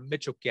there from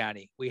Mitchell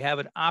County. We have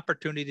an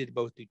opportunity to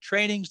both do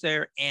trainings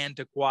there and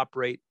to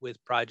cooperate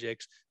with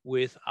projects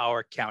with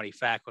our county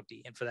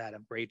faculty. And for that,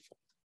 I'm grateful.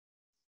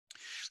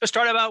 Let's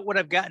start about what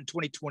I've got in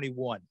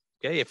 2021.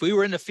 Okay, if we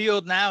were in the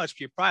field now,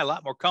 you're probably a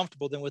lot more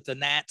comfortable than with the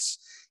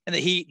gnats and the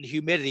heat and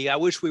humidity. I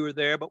wish we were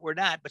there, but we're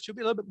not, but you'll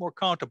be a little bit more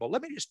comfortable.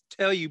 Let me just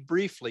tell you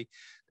briefly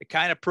the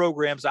kind of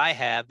programs I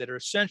have that are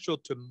essential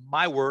to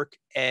my work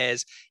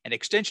as an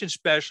extension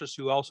specialist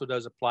who also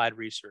does applied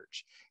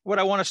research. What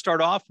I want to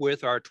start off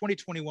with are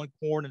 2021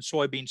 corn and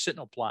soybean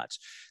Sentinel plots.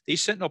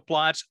 These Sentinel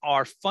plots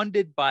are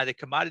funded by the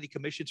commodity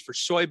commissions for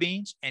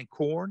soybeans and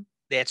corn.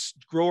 That's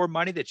grower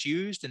money that's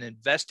used and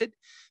invested.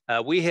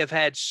 We have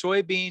had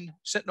soybean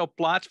Sentinel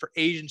plots for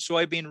Asian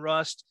soybean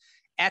rust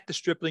at the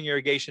Stripling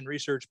Irrigation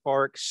Research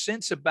Park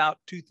since about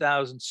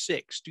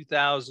 2006,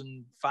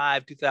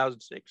 2005,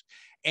 2006.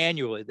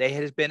 Annually, they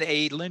has been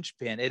a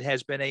linchpin. It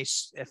has been a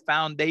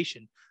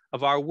foundation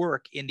of our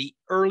work in the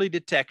early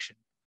detection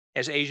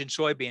as Asian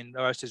soybean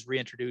rust is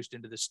reintroduced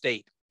into the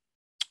state.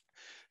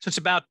 Since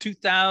about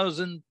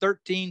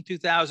 2013,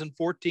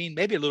 2014,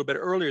 maybe a little bit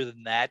earlier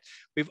than that,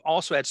 we've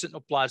also had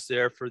Sentinel plots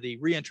there for the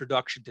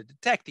reintroduction to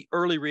detect the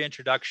early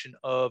reintroduction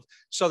of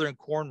southern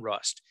corn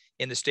rust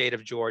in the state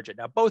of Georgia.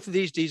 Now, both of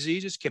these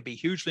diseases can be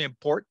hugely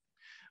important.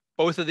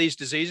 Both of these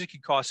diseases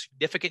can cause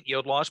significant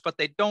yield loss, but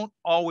they don't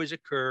always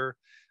occur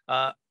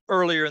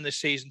earlier in the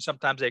season.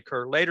 Sometimes they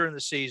occur later in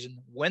the season.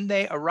 When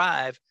they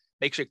arrive,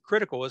 makes it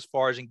critical as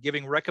far as in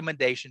giving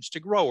recommendations to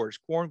growers,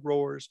 corn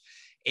growers,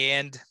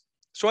 and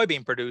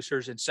soybean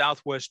producers in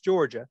Southwest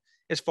Georgia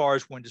as far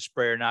as when to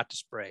spray or not to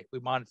spray. We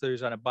monitor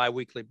these on a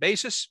biweekly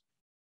basis.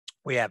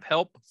 We have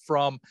help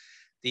from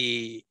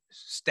the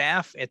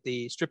staff at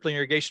the Stripling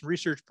Irrigation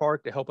Research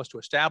Park to help us to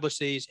establish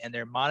these, and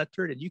they're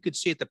monitored. And you can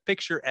see at the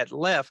picture at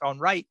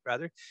right,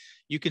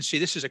 you can see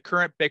this is a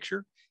current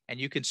picture, and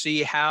you can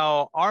see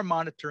how our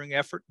monitoring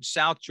effort in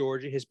South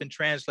Georgia has been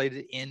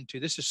translated into,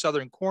 this is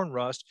southern corn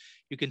rust.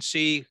 You can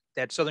see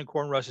that southern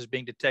corn rust is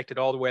being detected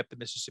all the way up the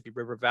Mississippi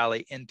River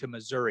Valley into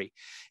Missouri.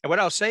 And what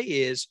I'll say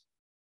is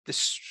the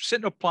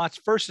Sentinel plots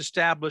first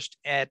established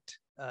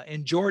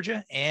in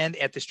Georgia and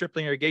at the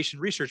Stripling Irrigation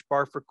Research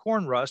Park for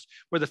corn rust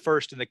were the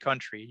first in the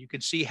country. You can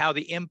see how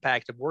the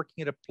impact of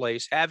working at a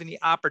place, having the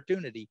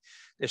opportunity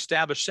to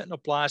establish Sentinel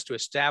plots, to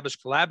establish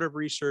collaborative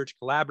research,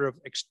 collaborative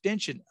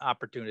extension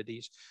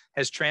opportunities,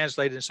 has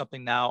translated into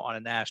something now on a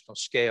national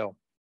scale.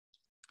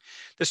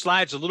 This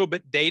slide's a little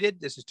bit dated.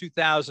 This is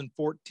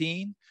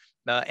 2014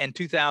 and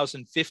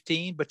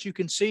 2015, but you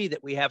can see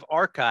that we have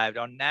archived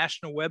on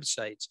national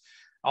websites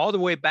all the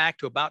way back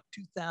to about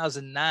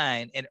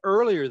 2009, and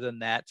earlier than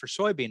that for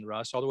soybean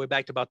rust, all the way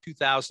back to about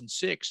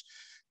 2006.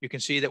 You can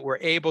see that we're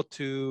able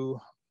to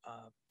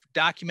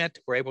document,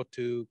 we're able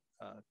to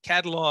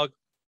catalog,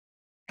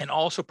 and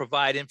also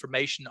provide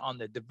information on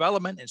the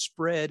development and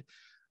spread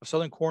of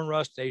southern corn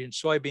rust and Asian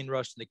soybean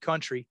rust in the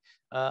country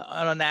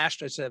on a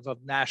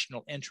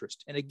national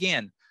interest. And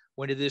again,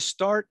 when did this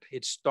start?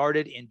 It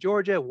started in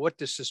Georgia. What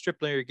does the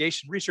Stripling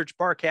Irrigation Research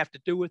Park have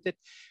to do with it?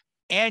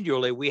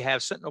 Annually, we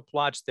have Sentinel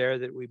plots there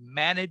that we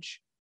manage,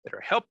 that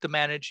are helped to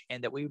manage,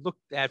 and that we look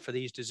at for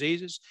these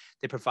diseases.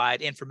 They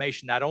provide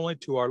information not only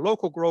to our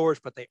local growers,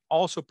 but they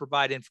also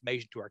provide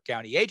information to our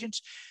county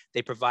agents.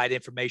 They provide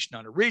information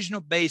on a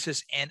regional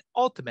basis and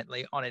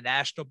ultimately on a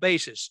national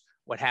basis.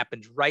 What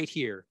happens right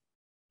here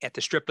at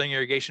the Stripling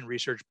Irrigation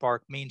Research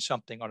Park means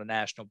something on a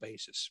national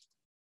basis.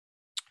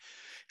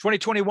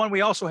 2021,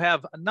 we also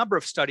have a number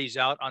of studies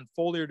out on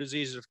foliar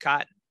diseases of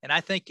cotton. And I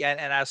think,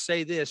 and I'll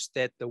say this,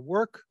 that the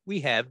work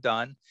we have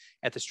done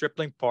at the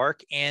Stripling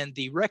Park and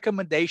the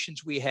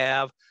recommendations we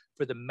have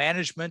for the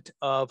management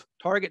of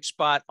target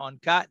spot on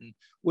cotton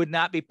would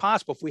not be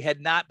possible if we had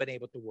not been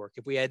able to work,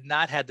 if we had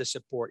not had the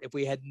support, if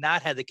we had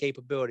not had the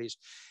capabilities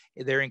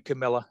there in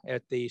Camilla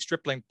at the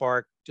Stripling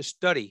Park to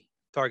study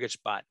target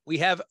spot. We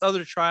have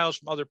other trials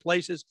from other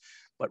places,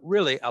 but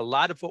really a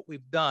lot of what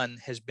we've done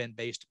has been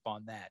based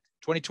upon that.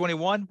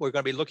 2021, we're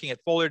going to be looking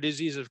at foliar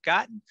diseases of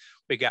cotton.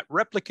 We got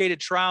replicated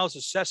trials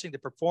assessing the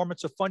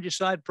performance of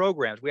fungicide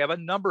programs. We have a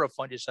number of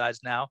fungicides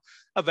now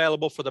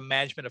available for the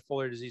management of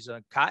foliar diseases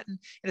of cotton.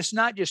 And it's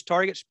not just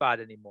target spot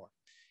anymore.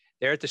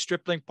 There at the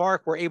Stripling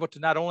Park, we're able to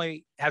not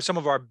only have some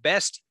of our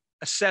best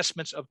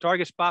assessments of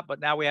target spot, but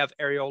now we have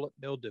areola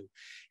mildew.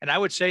 And I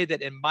would say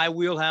that in my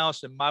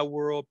wheelhouse, in my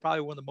world,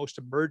 probably one of the most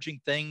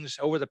emerging things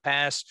over the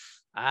past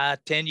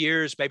 10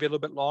 years, maybe a little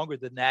bit longer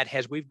than that,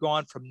 has we've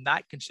gone from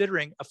not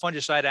considering a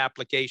fungicide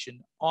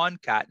application on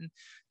cotton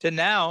to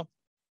now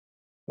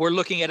we're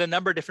looking at a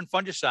number of different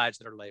fungicides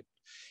that are labeled.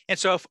 And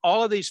so if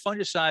all of these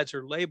fungicides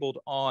are labeled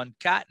on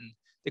cotton,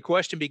 the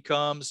question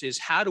becomes is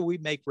how do we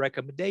make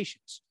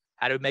recommendations?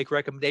 How do we make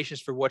recommendations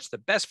for what's the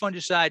best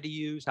fungicide to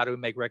use? How do we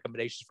make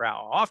recommendations for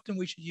how often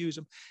we should use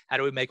them? How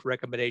do we make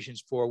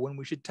recommendations for when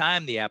we should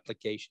time the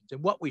applications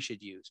and what we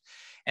should use?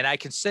 And I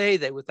can say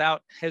that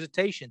without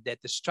hesitation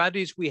that the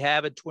strategies we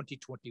have in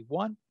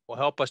 2021 will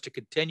help us to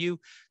continue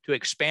to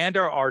expand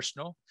our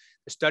arsenal.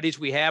 The studies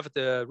we have at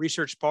the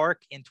Research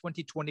Park in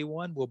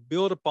 2021 will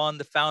build upon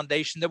the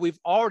foundation that we've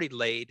already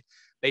laid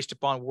based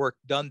upon work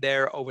done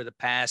there over the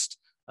past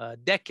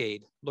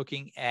decade,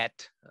 looking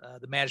at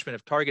the management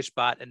of target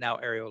spot and now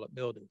areola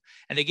mildew.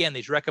 And again,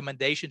 these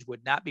recommendations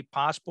would not be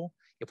possible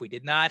if we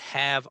did not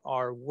have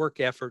our work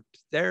effort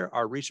there,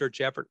 our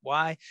research effort.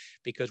 Why?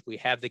 Because we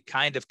have the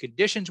kind of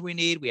conditions we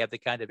need, we have the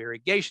kind of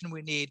irrigation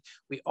we need,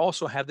 we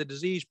also have the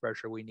disease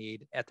pressure we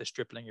need at the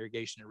Stripling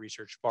Irrigation and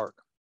Research Park.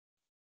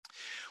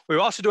 We're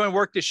also doing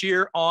work this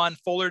year on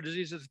foliar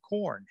diseases of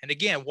corn. And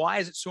again, why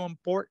is it so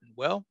important?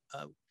 Well,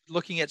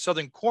 looking at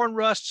southern corn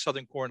rust,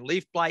 southern corn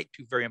leaf blight,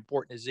 two very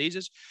important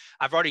diseases.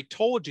 I've already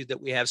told you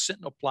that we have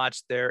Sentinel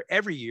plots there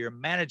every year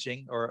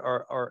managing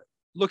or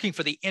looking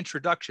for the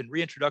reintroduction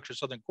of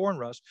southern corn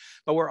rust,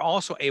 but we're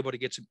also able to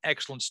get some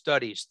excellent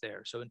studies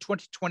there. So in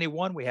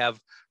 2021, we have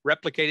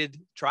replicated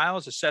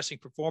trials assessing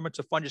performance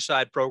of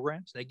fungicide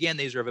programs. And again,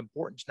 these are of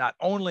importance not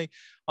only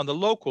on the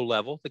local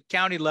level, the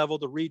county level,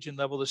 the region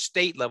level, the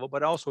state level,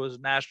 but also as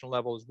a national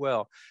level as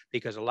well,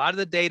 because a lot of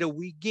the data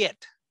we get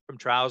from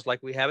trials like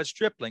we have at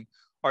Stripling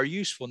are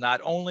useful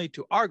not only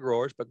to our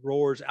growers, but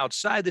growers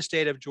outside the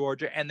state of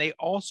Georgia. And they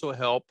also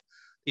help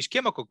these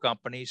chemical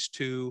companies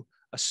to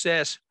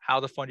assess how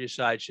the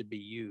fungicide should be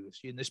used.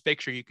 In this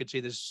picture, you can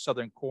see this is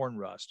southern corn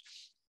rust.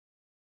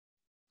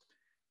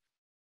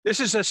 This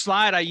is a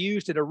slide I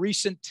used at a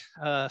recent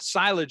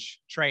silage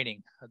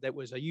training. That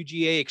was a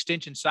UGA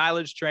extension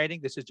silage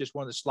training. This is just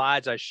one of the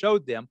slides I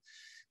showed them.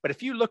 But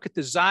if you look at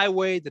the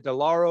Xyway, the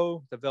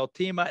Delaro, the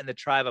Veltima, and the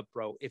Triva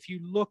Pro, if you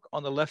look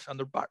on the left, on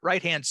the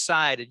right-hand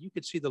side, and you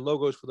can see the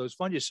logos for those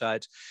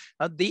fungicides,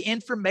 the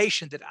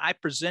information that I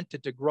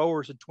presented to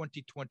growers in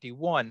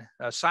 2021,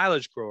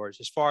 silage growers,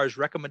 as far as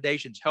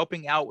recommendations,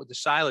 helping out with the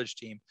silage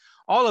team,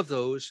 all of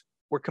those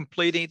we're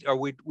completing, or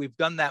we've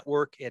done that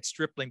work at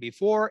Stripling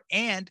before,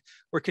 and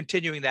we're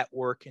continuing that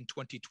work in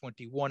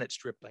 2021 at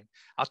Stripling.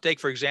 I'll take,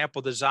 for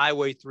example, the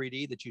Xyway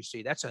 3D that you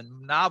see. That's a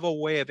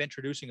novel way of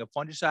introducing a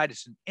fungicide.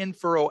 It's an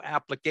in-furrow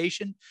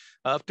application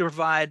to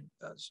provide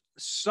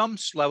some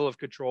level of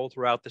control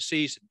throughout the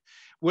season.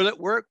 Will it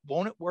work?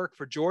 Won't it work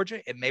for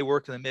Georgia? It may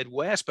work in the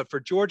Midwest, but for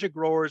Georgia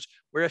growers,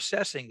 we're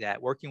assessing that,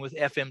 working with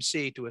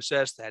FMC to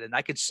assess that. And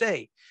I could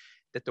say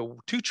that the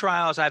two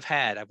trials I've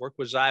had, I've worked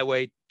with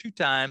Xyway 2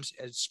 times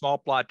as small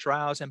plot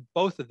trials, and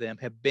both of them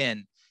have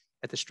been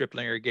at the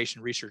Stripling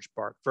Irrigation Research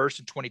Park, first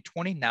in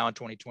 2020, now in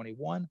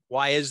 2021.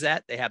 Why is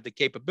that? They have the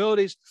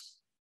capabilities,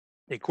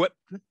 the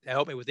equipment to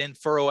help me with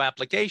in-furrow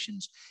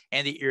applications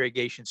and the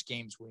irrigation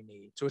schemes we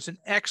need. So it's an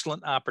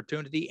excellent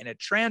opportunity, and it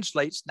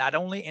translates not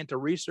only into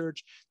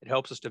research that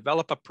helps us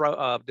develop a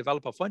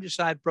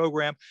fungicide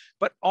program,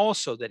 but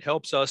also that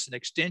helps us in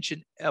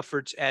extension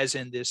efforts, as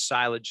in this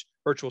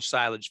virtual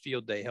silage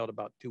field day held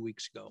about 2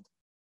 weeks ago.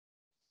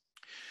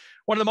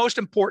 One of the most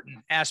important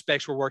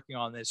aspects we're working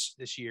on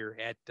this year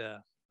at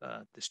the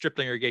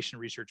Stripling Irrigation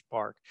Research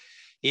Park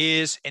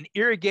is an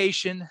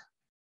irrigation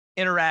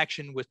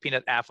interaction with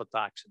peanut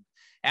aflatoxin.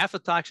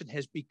 Aflatoxin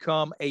has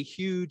become a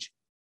huge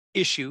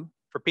issue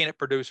for peanut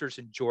producers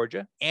in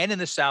Georgia and in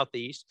the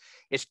Southeast.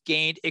 It's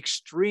gained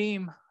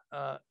extreme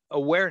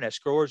awareness.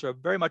 Growers are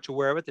very much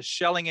aware of it. The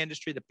shelling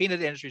industry, the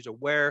peanut industry is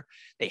aware.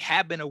 They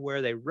have been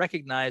aware. They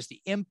recognize the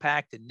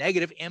impact, the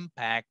negative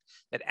impact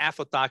that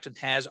aflatoxin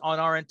has on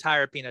our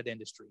entire peanut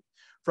industry,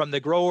 from the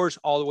growers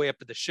all the way up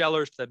to the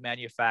shellers to the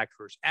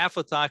manufacturers.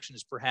 Aflatoxin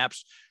is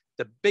perhaps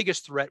the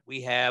biggest threat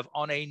we have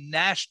on a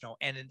national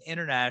and an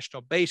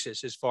international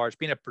basis as far as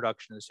peanut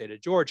production in the state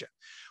of Georgia.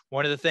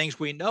 One of the things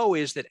we know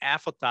is that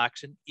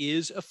aflatoxin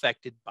is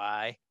affected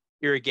by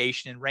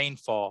irrigation and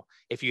rainfall.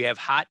 If you have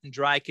hot and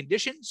dry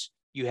conditions,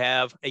 you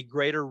have a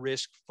greater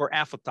risk for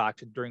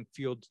aflatoxin during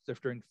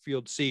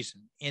field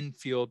season,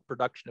 in-field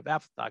production of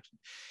aflatoxin.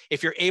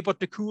 If you're able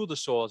to cool the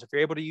soils, if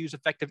you're able to use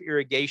effective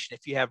irrigation,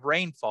 if you have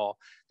rainfall,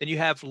 then you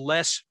have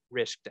less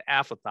risk to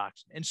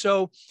aflatoxin. And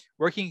so,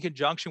 working in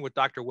conjunction with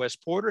Dr. Wes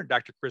Porter and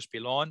Dr. Chris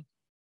Pilon,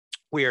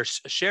 we are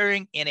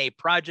sharing in a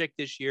project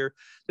this year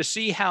to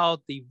see how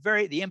the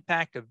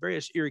impact of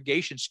various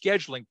irrigation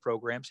scheduling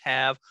programs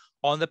have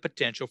on the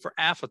potential for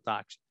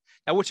aflatoxin.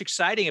 Now, what's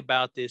exciting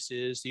about this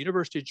is the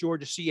University of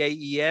Georgia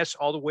CAES,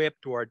 all the way up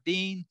to our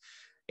dean,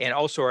 and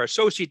also our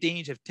associate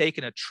deans, have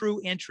taken a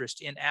true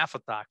interest in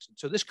aflatoxin.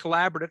 So this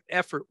collaborative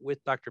effort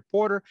with Dr.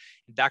 Porter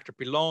and Dr.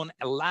 Pilon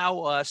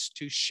allow us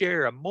to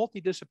share a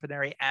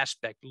multidisciplinary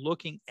aspect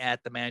looking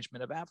at the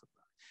management of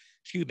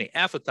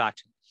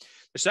aflatoxin.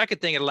 The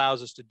second thing it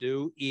allows us to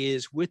do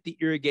is, with the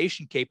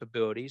irrigation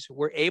capabilities,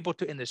 we're able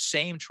to, in the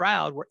same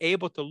trial, we're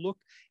able to look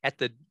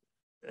at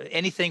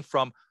anything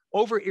from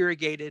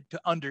over-irrigated to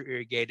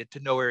under-irrigated to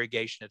no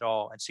irrigation at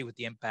all, and see what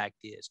the impact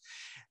is.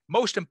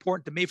 Most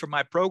important to me for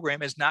my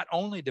program is not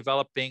only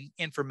developing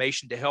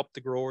information to help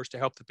the growers, to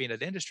help the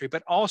peanut industry,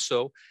 but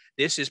also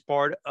this is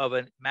part of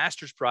a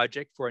master's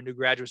project for a new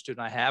graduate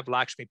student I have,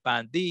 Lakshmi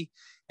Pandey.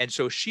 And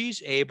so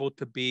she's able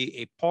to be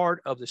a part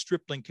of the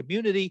Stripling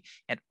community,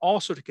 and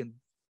also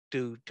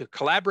to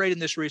collaborate in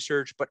this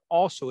research, but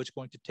also it's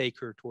going to take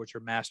her towards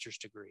her master's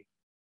degree.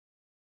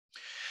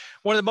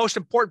 One of the most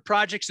important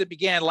projects that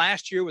began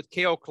last year with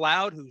K.O.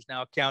 Cloud, who's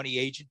now a county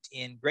agent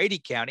in Grady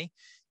County,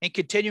 and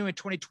continuing in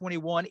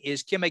 2021,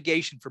 is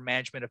chemigation for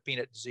management of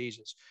peanut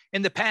diseases.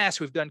 In the past,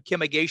 we've done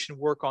chemigation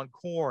work on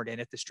corn, and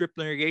at the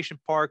Stripling Irrigation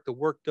Park, the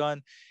work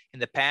done in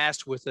the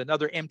past with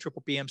another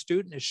MPPM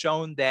student has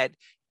shown that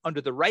under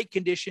the right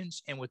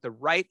conditions and with the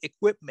right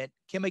equipment,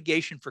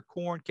 chemigation for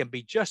corn can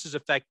be just as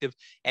effective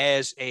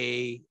as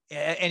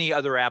any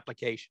other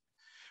application.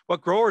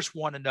 What growers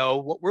want to know,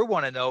 what we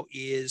want to know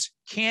is,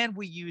 can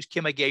we use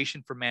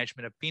chemigation for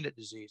management of peanut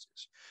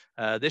diseases?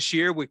 This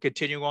year, we're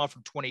continuing on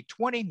from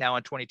 2020. Now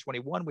in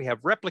 2021, we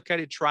have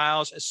replicated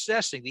trials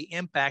assessing the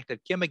impact of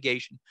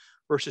chemigation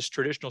versus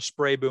traditional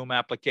spray boom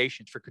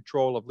applications for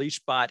control of leaf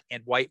spot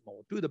and white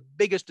mold, two of the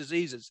biggest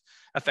diseases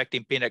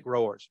affecting peanut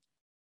growers.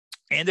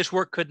 And this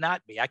work could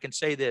not be, I can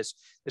say this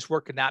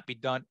work could not be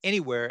done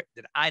anywhere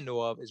that I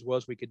know of as well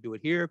as we could do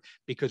it here,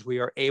 because we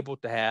are able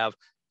to have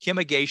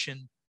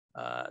chemigation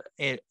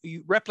and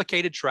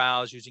replicated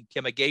trials using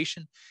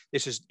chemigation.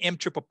 This is an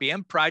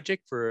MPPM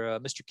project for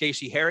Mr.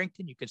 Casey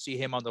Harrington. You can see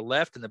him on the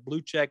left in the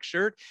blue check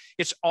shirt.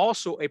 It's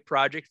also a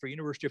project for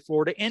University of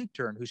Florida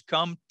intern who's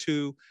come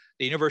to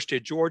the University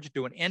of Georgia to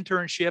do an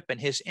internship,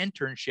 and his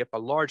internship, a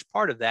large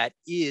part of that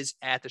is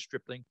at the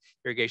Stripling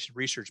Irrigation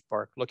Research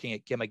Park, looking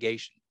at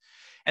chemigation.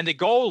 And the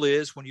goal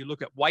is, when you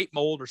look at white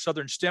mold or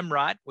southern stem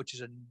rot, which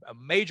is a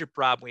major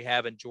problem we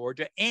have in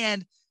Georgia,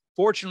 and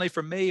fortunately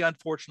for me,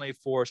 unfortunately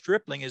for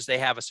Stripling, is they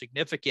have a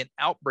significant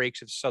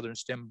outbreaks of southern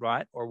stem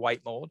rot or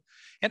white mold,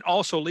 and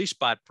also leaf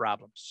spot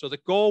problems. So the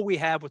goal we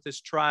have with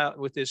this trial,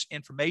 with this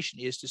information,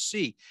 is to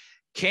see,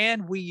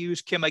 can we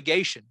use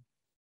chemigation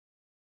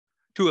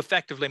to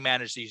effectively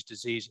manage these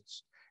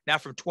diseases? Now,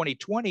 from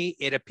 2020,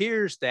 it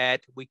appears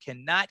that we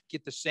cannot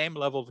get the same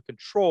level of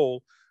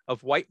control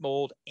of white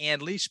mold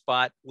and leaf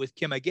spot with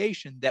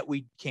chemigation that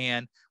we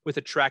can with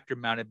a tractor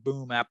mounted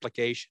boom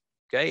application.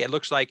 Okay, it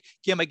looks like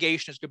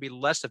chemigation is going to be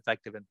less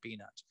effective in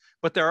peanuts,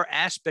 but there are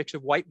aspects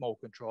of white mold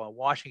control and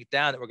washing it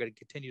down that we're going to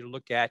continue to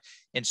look at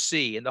and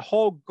see. And the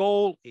whole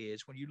goal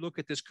is, when you look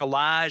at this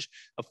collage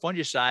of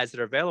fungicides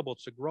that are available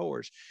to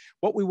growers,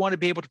 what we want to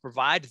be able to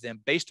provide to them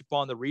based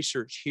upon the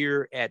research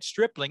here at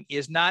Stripling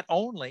is not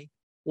only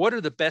what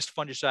are the best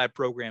fungicide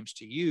programs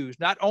to use,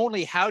 not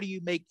only how do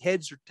you make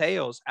heads or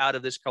tails out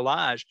of this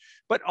collage,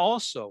 but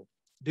also,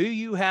 do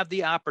you have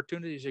the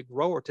opportunity as a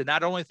grower to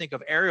not only think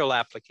of aerial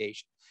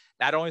application,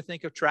 not only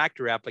think of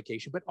tractor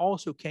application, but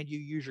also, can you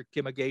use your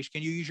chemigation?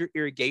 Can you use your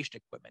irrigation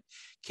equipment?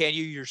 Can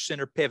you use your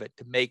center pivot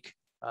to make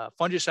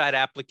fungicide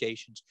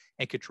applications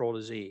and control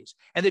disease?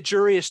 And the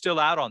jury is still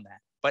out on that.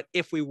 But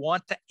if we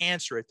want to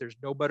answer it, there's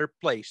no better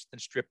place than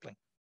Stripling.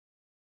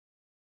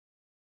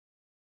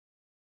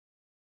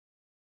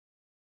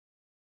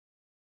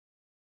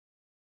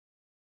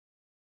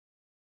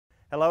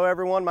 Hello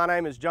everyone, my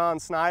name is John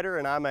Snyder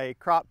and I'm a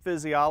crop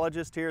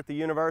physiologist here at the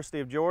University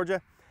of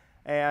Georgia.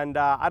 And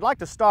I'd like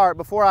to start,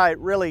 before I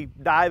really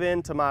dive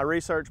into my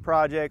research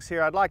projects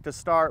here, I'd like to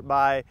start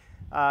by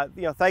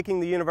thanking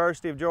the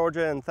University of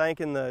Georgia and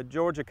thanking the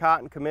Georgia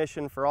Cotton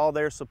Commission for all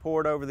their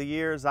support over the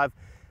years. I've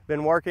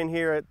been working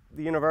here at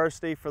the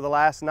university for the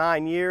last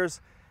 9 years,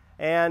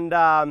 and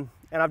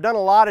I've done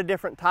a lot of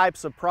different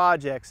types of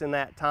projects in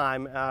that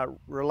time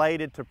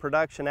related to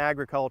production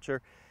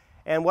agriculture.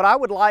 And what I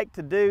would like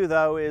to do,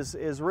 though,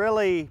 is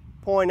really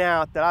point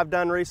out that I've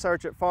done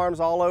research at farms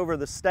all over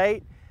the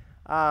state,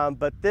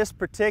 but this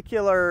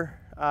particular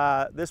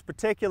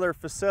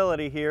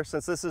facility here,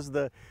 since this is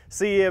the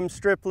CM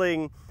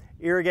Stripling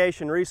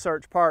Irrigation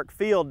Research Park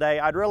Field Day,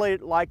 I'd really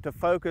like to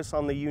focus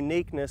on the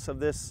uniqueness of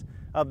this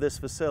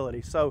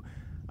facility. So,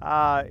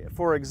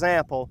 for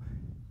example,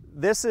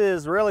 this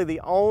is really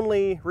the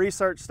only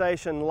research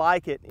station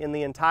like it in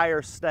the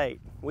entire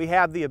state. We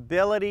have the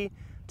ability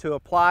to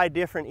apply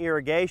different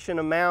irrigation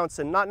amounts,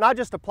 and not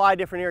just apply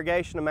different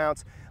irrigation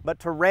amounts, but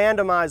to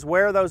randomize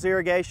where those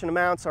irrigation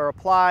amounts are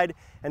applied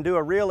and do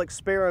a real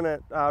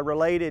experiment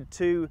related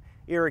to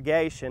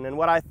irrigation. And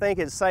what I think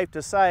is safe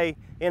to say,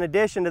 in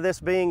addition to this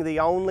being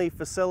the only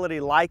facility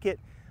like it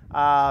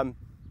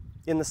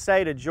in the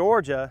state of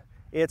Georgia,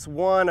 it's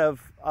one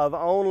of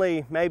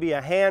only maybe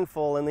a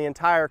handful in the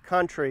entire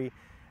country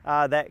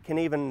that can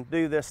even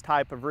do this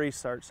type of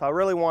research. So I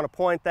really want to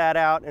point that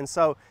out. And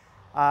so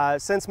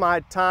since my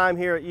time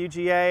here at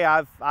UGA,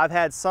 I've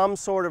had some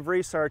sort of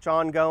research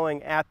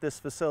ongoing at this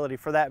facility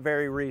for that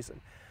very reason.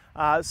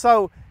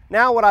 So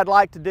now what I'd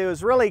like to do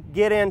is really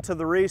get into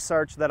the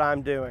research that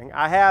I'm doing.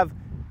 I have,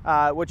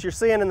 what you're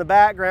seeing in the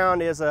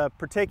background is a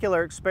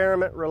particular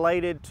experiment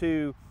related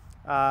to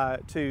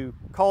cultivars,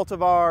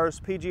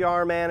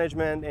 PGR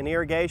management, and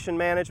irrigation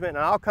management,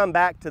 and I'll come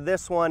back to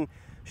this one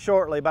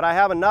shortly. But I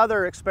have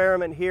another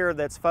experiment here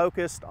that's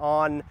focused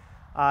on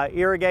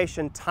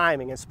irrigation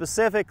timing, and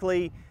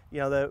specifically,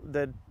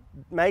 the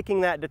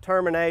making that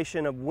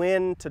determination of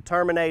when to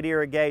terminate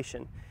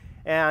irrigation.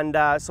 And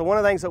so one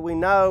of the things that we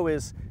know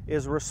is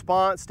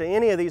response to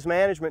any of these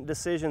management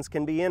decisions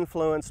can be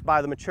influenced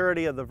by the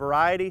maturity of the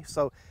variety.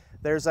 So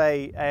there's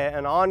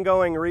an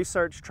ongoing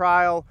research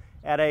trial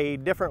at a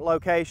different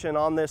location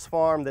on this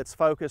farm that's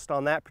focused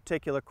on that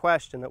particular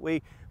question, that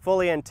we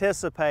fully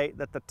anticipate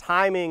that the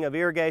timing of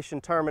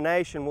irrigation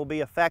termination will be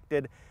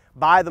affected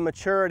by the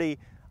maturity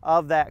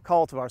of that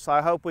cultivar. So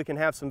I hope we can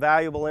have some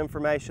valuable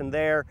information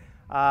there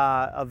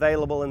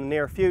available in the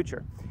near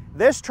future.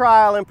 This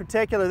trial in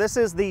particular, this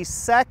is the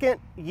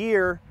second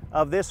year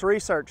of this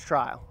research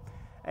trial.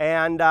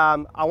 And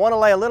I want to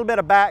lay a little bit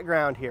of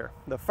background here.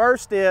 The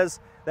first is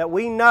that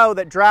we know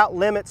that drought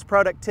limits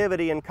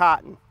productivity in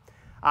cotton.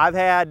 I've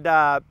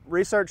had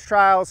research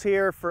trials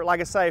here for, like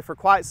I say, for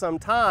quite some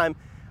time,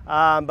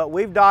 but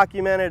we've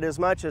documented as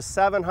much as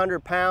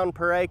 700 pound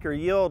per acre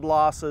yield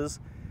losses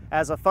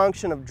as a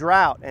function of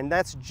drought, and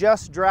that's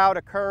just drought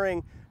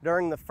occurring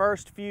during the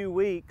first few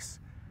weeks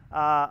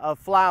of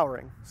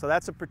flowering. So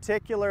that's a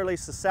particularly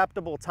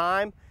susceptible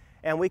time,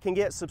 and we can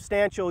get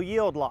substantial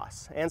yield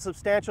loss and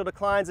substantial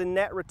declines in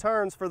net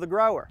returns for the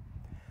grower.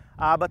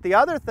 But the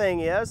other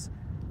thing is,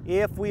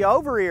 if we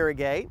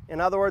over-irrigate, in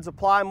other words,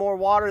 apply more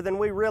water than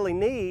we really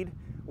need,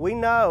 we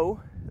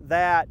know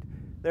that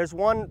there's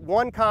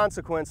one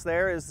consequence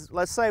there is,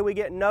 let's say we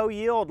get no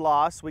yield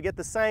loss, we get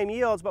the same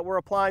yields, but we're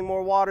applying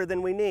more water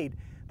than we need.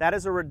 That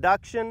is a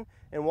reduction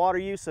in water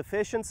use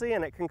efficiency,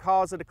 and it can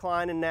cause a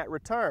decline in net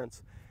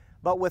returns.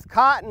 But with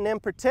cotton in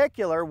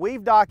particular,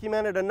 we've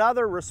documented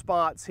another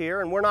response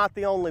here, and we're not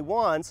the only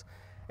ones,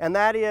 and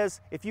that is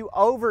if you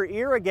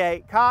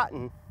over-irrigate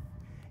cotton,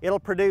 it'll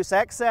produce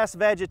excess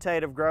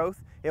vegetative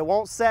growth, it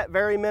won't set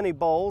very many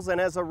bolls,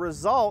 and as a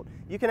result,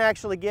 you can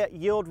actually get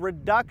yield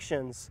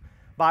reductions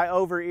by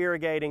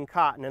over-irrigating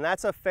cotton. And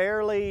that's a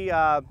fairly,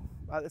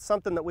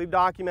 something that we've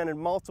documented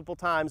multiple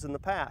times in the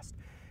past.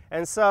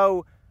 And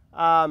so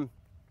I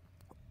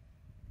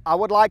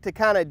would like to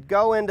kind of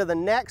go into the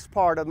next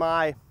part of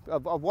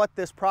what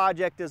this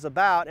project is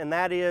about, and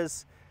that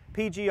is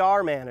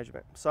PGR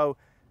management. So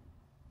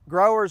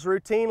growers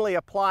routinely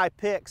apply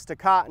picks to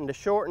cotton to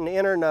shorten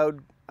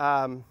internode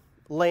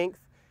length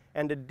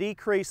and to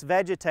decrease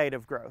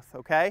vegetative growth,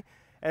 okay?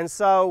 And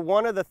so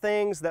one of the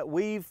things that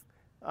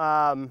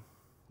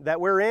that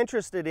we're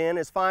interested in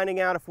is finding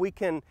out if we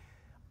can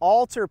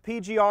alter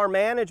PGR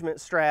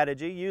management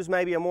strategy, use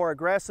maybe a more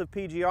aggressive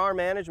PGR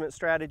management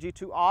strategy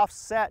to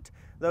offset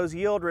those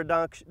yield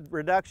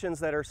reductions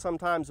that are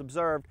sometimes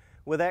observed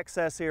with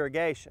excess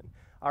irrigation.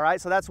 All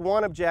right, so that's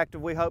one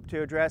objective we hope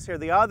to address here.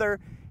 The other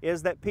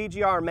is that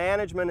PGR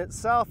management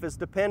itself is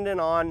dependent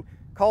on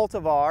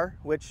cultivar,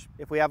 which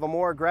if we have a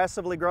more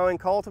aggressively growing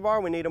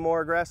cultivar, we need a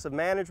more aggressive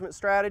management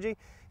strategy.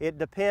 It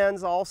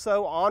depends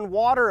also on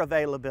water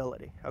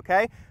availability,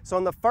 okay? So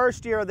in the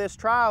first year of this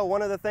trial,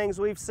 one of the things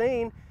we've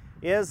seen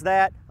is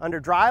that under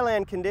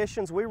dryland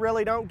conditions, we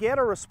really don't get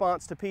a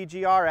response to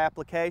PGR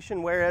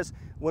application, whereas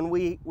when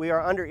we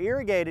are under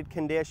irrigated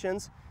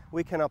conditions,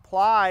 we can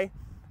apply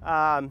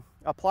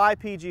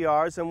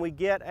PGRs and we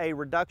get a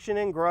reduction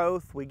in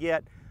growth, we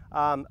get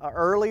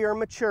earlier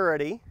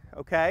maturity,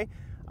 okay?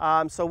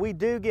 So we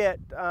do get,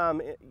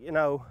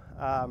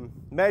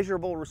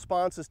 measurable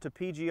responses to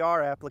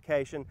PGR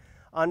application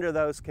under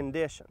those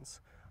conditions.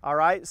 All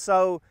right,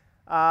 so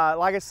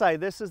like I say,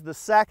 this is the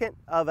second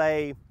of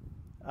a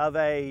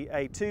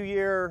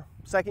 2-year,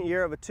 second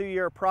year of a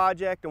 2-year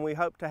project, and we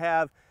hope to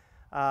have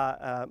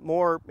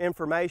more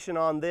information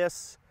on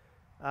this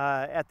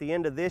at the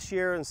end of this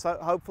year, and so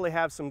hopefully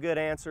have some good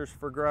answers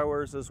for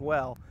growers as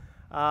well.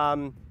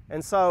 And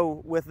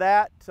so with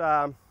that,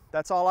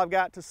 that's all I've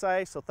got to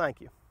say, so thank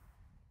you.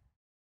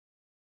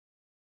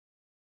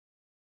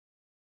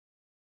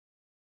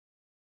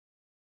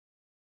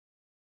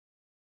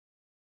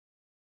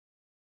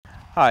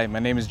 Hi, my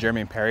name is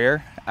Jeremy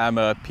Perrier. I'm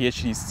a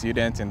PhD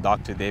student in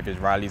Dr. David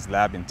Riley's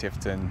lab in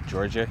Tifton,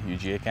 Georgia,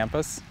 UGA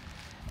campus.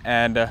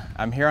 And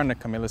I'm here on the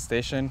Camilla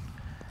station,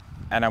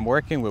 and I'm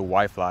working with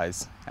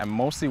whiteflies. I'm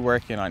mostly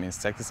working on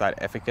insecticide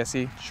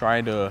efficacy,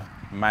 trying to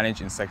manage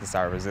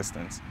insecticide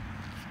resistance.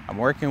 I'm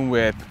working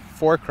with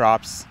 4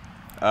 crops,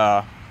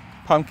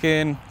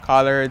 pumpkin,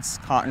 collards,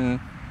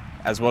 cotton,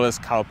 as well as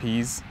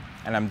cowpeas.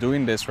 And I'm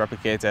doing this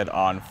replicated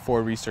on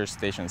 4 research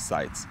station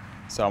sites.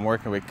 So I'm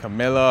working with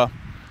Camilla,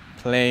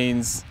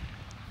 Plains,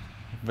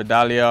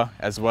 Vidalia,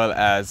 as well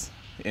as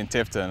in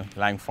Tifton,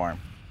 Lang Farm.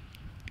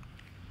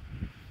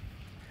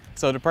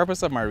 So the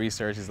purpose of my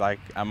research is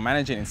I'm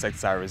managing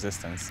insecticide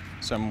resistance.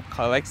 So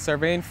I'm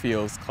surveying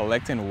fields,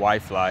 collecting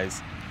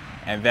whiteflies,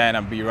 and then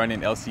I'll be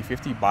running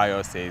LC50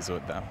 bioassays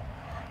with them.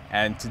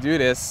 And to do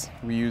this,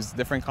 we use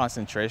different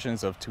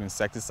concentrations of 2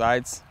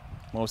 insecticides,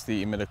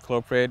 mostly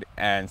imidacloprid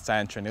and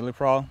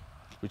cyanotraniliprole,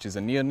 which is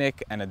a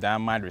neonic and a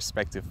diamide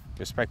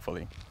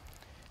respectively.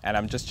 And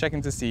I'm just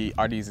checking to see,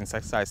 are these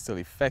insecticides still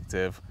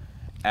effective,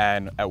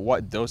 and at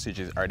what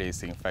dosages are they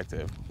still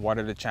effective? What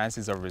are the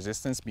chances of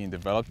resistance being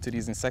developed to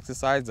these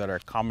insecticides that are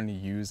commonly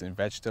used in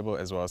vegetable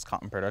as well as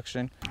cotton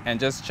production? And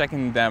just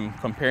checking them,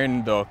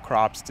 comparing the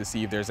crops to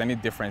see if there's any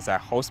difference that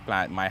host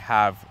plant might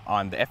have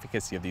on the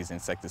efficacy of these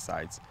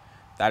insecticides.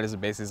 That is the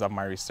basis of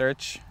my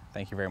research.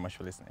 Thank you very much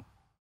for listening.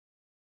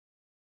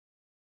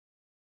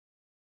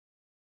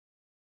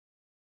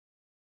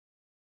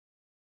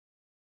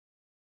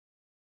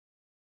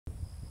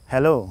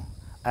 Hello,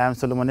 I am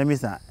Solomon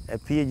Emisa, a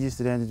PhD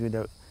student with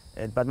the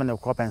Department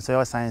of Crop and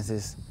Soil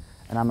Sciences,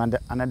 and I'm under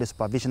the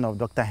supervision of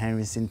Dr.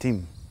 Henry's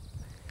team.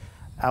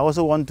 I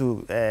also want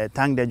to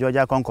thank the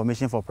Georgia Corn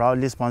Commission for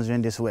proudly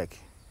sponsoring this work.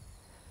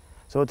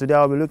 So today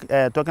I'll be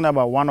talking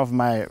about one of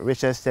my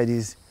research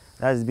studies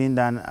that has been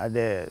done at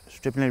the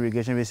Stripling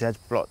Irrigation Research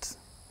Plot.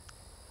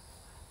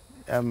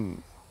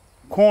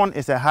 Corn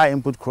is a high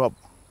input crop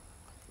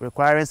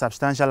requiring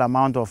substantial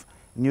amount of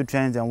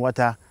nutrients and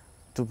water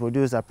to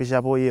produce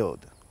appreciable yield.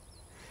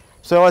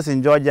 Soils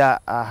in Georgia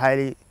are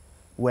highly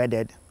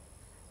weathered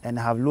and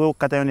have low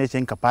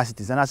cationation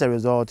capacities, and as a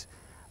result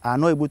are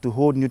not able to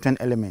hold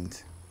nutrient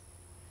elements.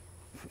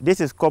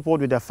 This is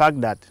coupled with the fact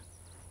that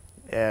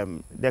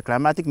the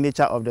climatic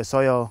nature of the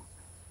soil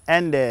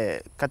and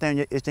the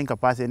cationation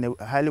capacity and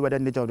the highly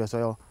weathered nature of the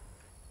soil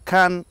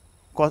can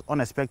cause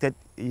unexpected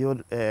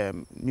yield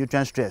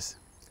nutrient stress.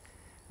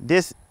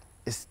 This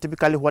is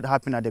typically what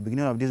happened at the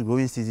beginning of this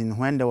growing season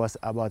when there was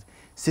about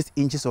 6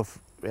 inches of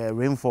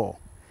rainfall.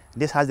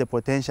 This has the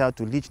potential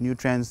to leach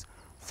nutrients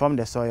from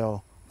the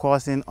soil,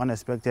 causing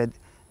unexpected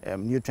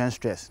nutrient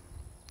stress.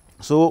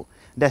 So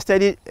the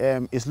study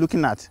is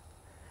looking at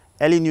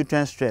early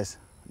nutrient stress,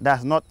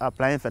 that's not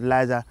applying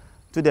fertilizer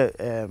to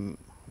the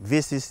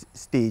VC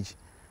stage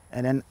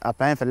and then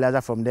applying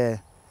fertilizer from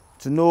there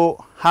to know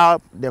how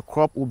the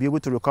crop will be able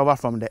to recover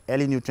from the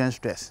early nutrient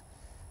stress.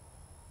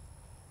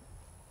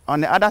 On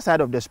the other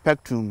side of the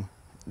spectrum,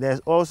 there's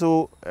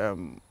also,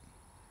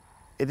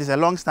 it is a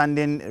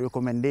long-standing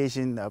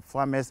recommendation that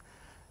farmers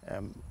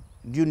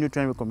do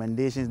nutrient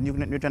recommendations,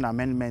 nutrient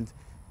amendments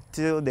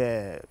till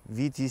the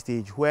VT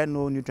stage where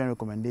no nutrient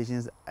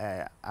recommendations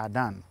are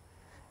done.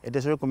 It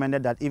is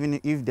recommended that even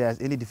if there's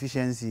any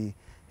deficiency,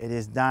 it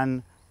is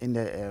done in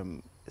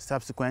the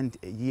subsequent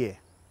year.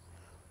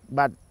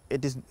 But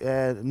it is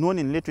known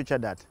in literature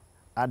that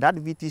at that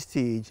VT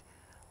stage,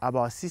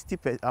 about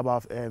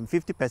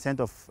 50%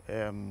 of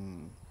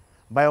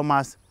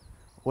biomass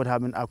would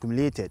have been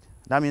accumulated.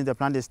 That means the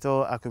plant is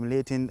still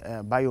accumulating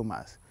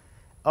biomass.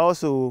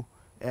 Also,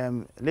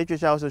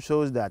 literature also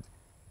shows that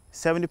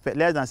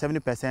less than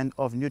 70%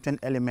 of nutrient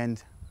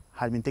elements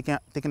has been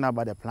taken out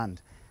by the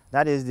plant.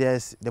 That is,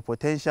 there's the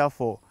potential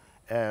for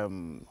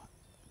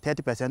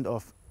 30%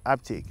 of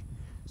uptake.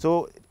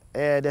 So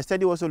the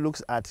study also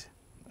looks at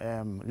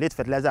late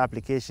fertilizer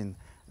application,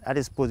 that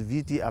is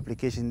post-VT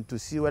application, to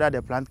see whether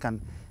the plant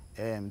can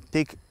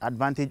take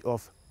advantage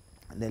of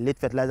the late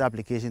fertilizer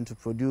application to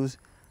produce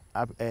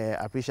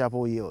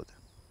appreciable yield.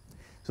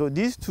 So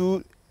these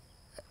two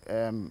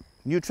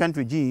nutrient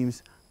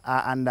regimes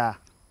are under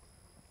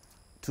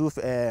two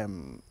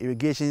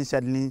irrigation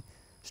scheduling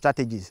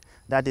strategies.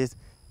 That is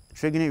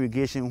triggering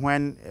irrigation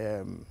when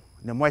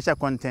the moisture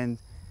content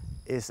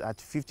is at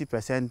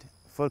 50%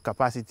 full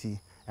capacity,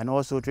 and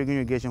also triggering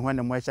irrigation when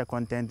the moisture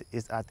content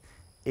is at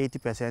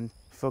 80%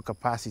 full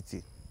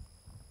capacity.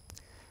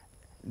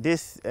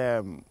 This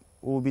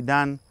will be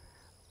done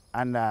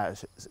under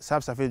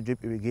subsurface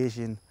drip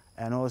irrigation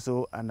and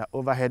also under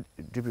overhead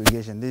drip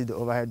irrigation. This is the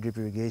overhead drip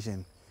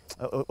irrigation,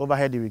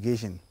 overhead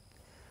irrigation.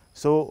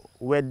 So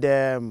with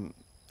the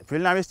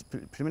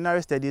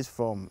preliminary studies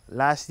from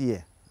last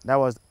year, that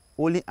was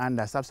only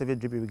under subsurface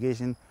drip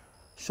irrigation,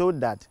 showed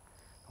that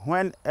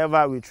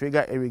whenever we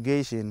trigger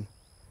irrigation,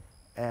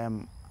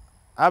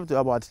 up to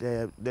about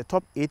the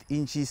top 8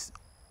 inches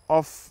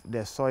of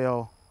the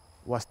soil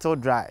was still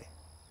dry.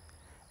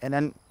 And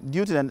then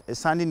due to the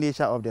sandy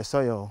nature of the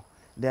soil,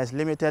 there's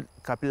limited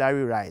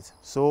capillary rise.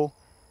 So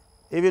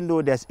even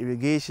though there's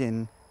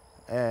irrigation,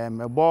 a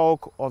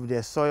bulk of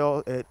the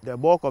soil, the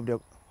bulk of the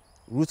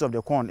roots of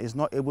the corn is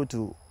not able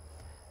to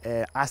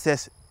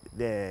access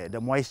the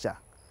moisture,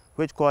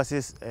 which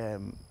causes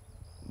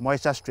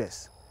moisture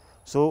stress.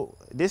 So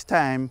this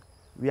time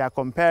we are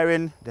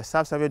comparing the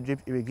subsurface drip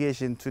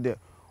irrigation to the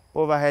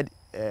overhead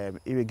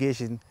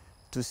irrigation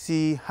to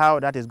see how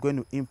that is going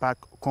to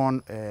impact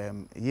corn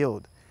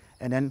yield.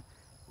 And then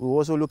we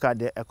also look at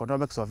the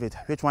economics of it,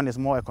 which one is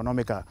more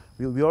economical.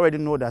 We already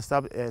know that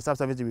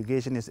subsurface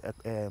irrigation is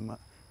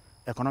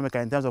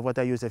economical in terms of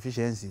water use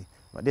efficiency,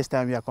 but this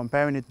time we are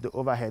comparing it to the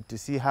overhead to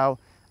see how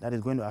that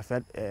is going to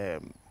affect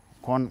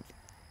corn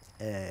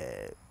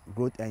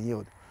growth and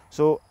yield.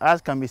 So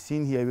as can be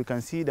seen here, we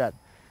can see that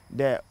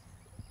the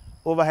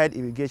overhead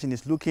irrigation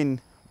is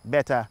looking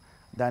better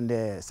than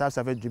the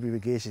subsurface drip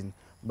irrigation,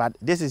 but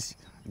this is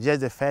just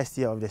the first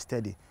year of the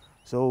study.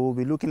 So we'll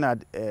be looking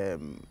at,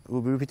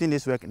 we'll be repeating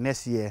this work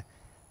next year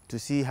to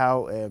see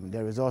how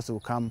the results will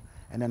come,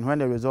 and then when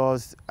the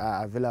results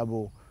are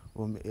available,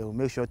 we'll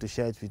make sure to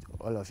share it with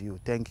all of you.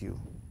 Thank you.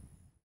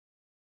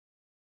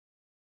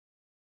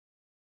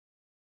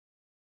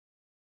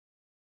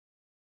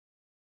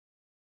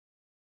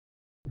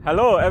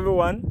 Hello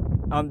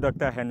everyone, I'm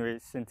Dr. Henry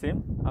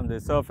Sintim. I'm the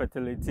soil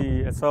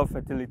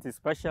fertility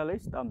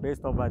specialist. I'm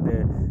based over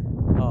the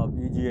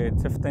UGA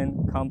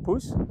Tifton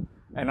campus.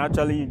 And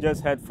actually you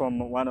just heard from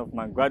one of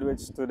my graduate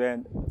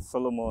students,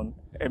 Solomon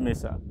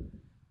Emisa.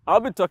 I'll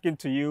be talking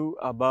to you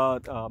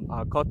about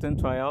our cotton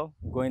trial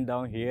going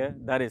down here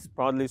that is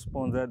proudly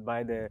sponsored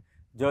by the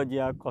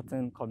Georgia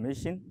Cotton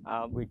Commission.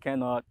 We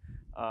cannot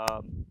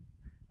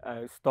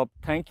stop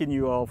thanking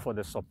you all for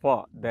the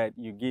support that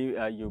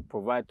you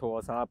provide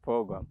towards our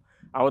program.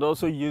 I would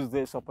also use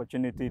this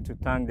opportunity to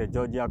thank the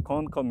Georgia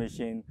Corn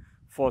Commission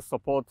for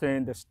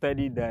supporting the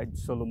study that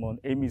Solomon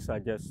Emisa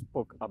just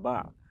spoke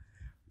about.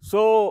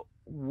 So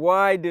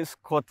why this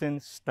cotton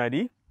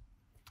study?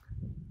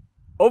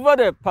 Over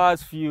the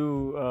past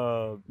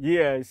few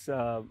years,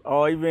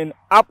 or even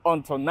up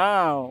until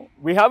now,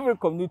 we have a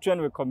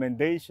nutrient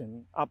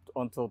recommendation up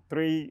until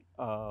 3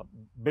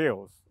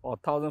 bales or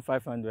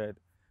 1,500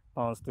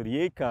 pounds to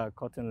the acre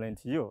cotton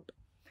length yield.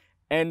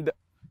 And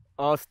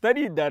a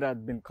study that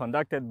had been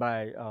conducted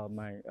by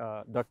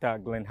Dr.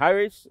 Glenn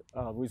Harris,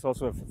 who is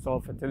also a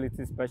soil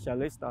fertility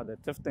specialist at the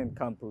Tifton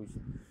campus,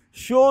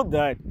 showed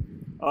that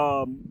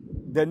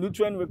the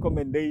nutrient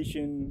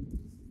recommendation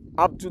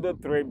up to the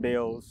 3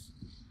 bales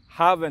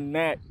have a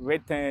net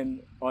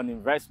return on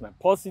investment,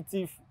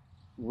 positive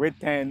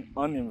return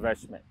on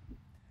investment.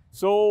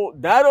 So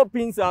that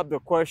opens up the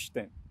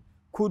question,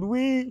 could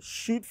we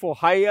shoot for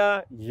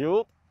higher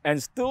yield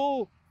and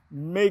still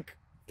make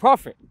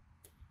profit?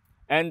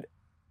 And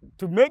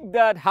to make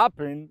that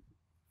happen,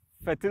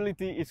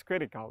 fertility is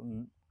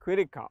critical.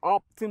 critical.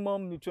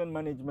 Optimum nutrient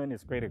management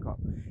is critical.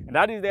 And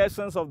that is the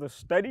essence of the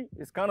study.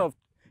 It's kind of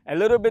a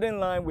little bit in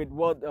line with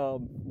what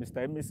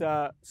Mr.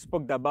 Emisa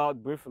spoke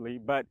about briefly,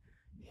 but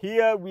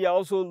here we are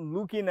also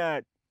looking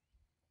at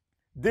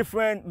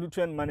different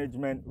nutrient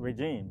management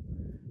regime.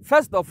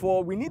 First of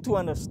all, we need to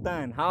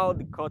understand how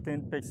the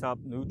cotton picks up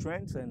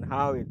nutrients and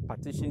how it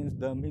partitions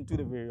them into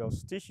the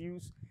various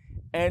tissues.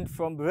 And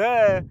from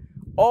there,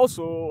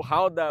 also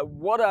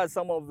what are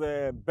some of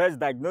the best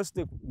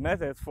diagnostic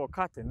methods for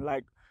cotton?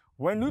 Like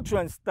when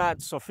nutrients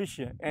start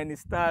sufficient and it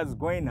starts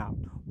going out,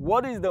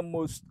 what is the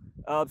most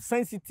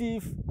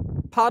sensitive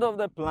part of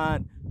the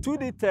plant to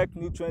detect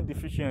nutrient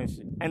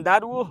deficiency? And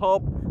that will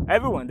help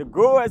everyone, the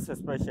growers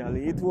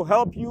especially. It will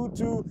help you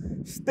to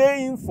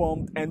stay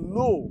informed and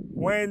know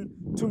when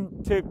to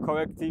take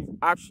corrective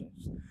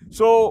actions.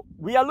 So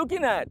we are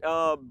looking at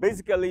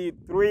basically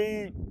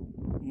 3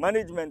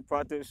 management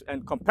practices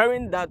and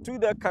comparing that to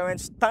the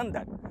current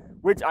standard,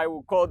 which I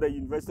will call the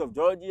University of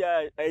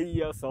Georgia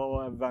AES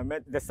or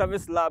the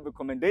service lab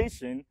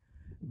recommendation,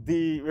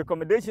 the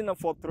recommendation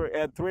for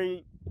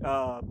three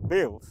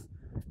bills.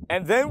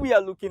 And then we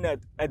are looking at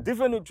a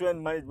different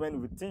nutrient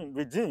management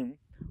regime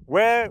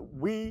where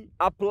we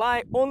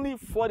apply only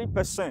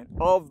 40%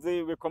 of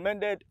the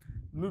recommended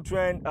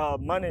nutrient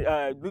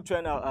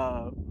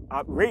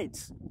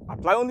rates.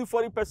 Apply only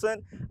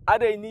 40% at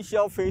the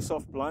initial phase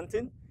of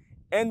planting,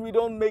 and we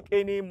don't make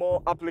any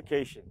more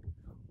application.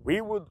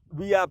 We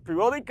are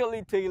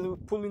periodically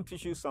pulling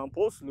tissue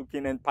samples,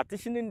 looking and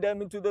partitioning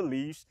them into the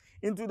leaves,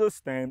 into the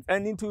stems,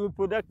 and into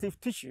reproductive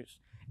tissues,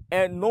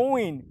 and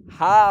knowing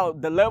how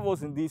the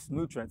levels in these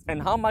nutrients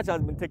and how much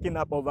has been taken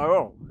up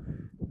overall.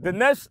 The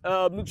next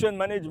nutrient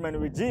management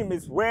regime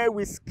is where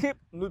we skip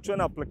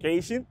nutrient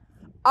application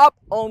up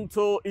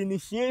until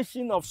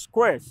initiation of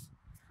squares.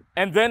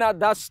 And then at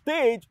that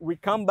stage, we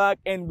come back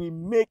and we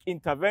make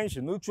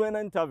intervention, nutrient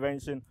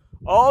intervention,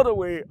 all the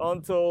way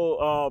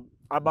until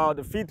about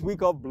the 5th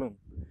week of bloom.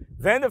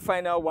 Then the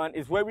final one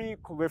is where we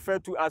refer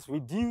to as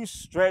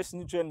reduced stress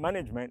nutrient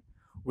management.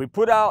 We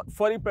put out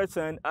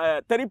 30%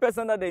 at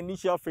the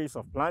initial phase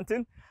of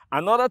planting,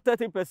 another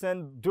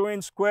 30%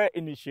 during square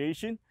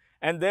initiation,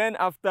 and then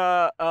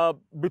after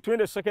between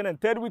the 2nd and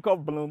 3rd week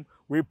of bloom,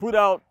 we put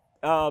out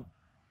another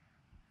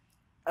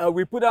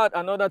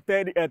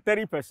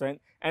 30%,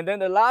 and then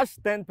the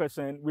last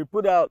 10% we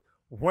put out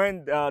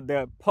when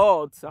the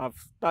pods have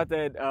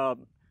started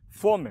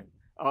forming,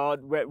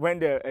 when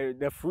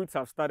the fruits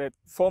have started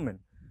forming.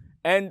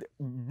 And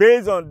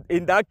based on,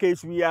 in that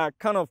case, we are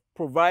kind of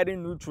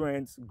providing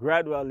nutrients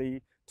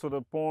gradually to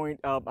the point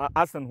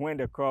as and when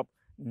the crop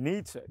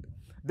needs it.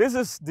 This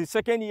is the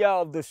 2nd year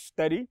of the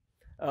study.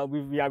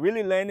 We are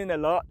really learning a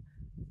lot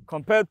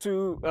compared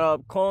to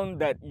corn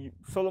that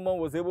Solomon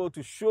was able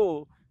to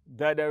show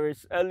that there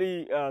is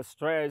early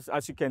stress.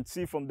 As you can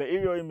see from the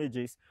aerial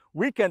images,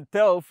 we can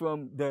tell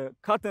from the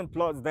cotton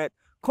plots that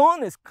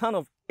corn is kind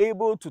of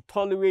able to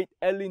tolerate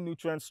early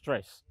nutrient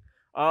stress.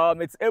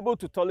 It's able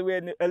to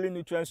tolerate early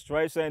nutrient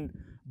stress,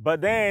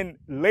 but then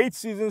late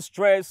season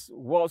stress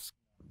was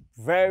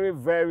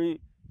very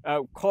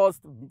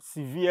caused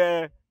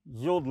severe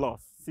yield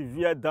loss,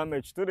 severe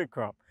damage to the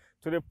crop,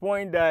 to the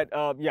point that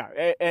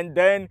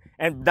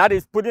and that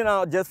is putting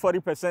out just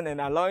 40% and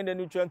allowing the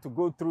nutrient to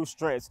go through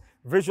stress.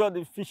 Visual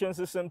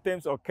deficiency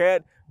symptoms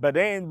occurred, but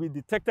then we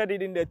detected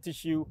it in the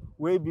tissue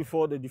way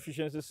before the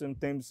deficiency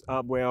symptoms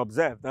were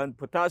observed. And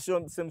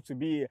potassium seems to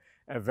be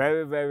a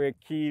very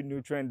key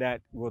nutrient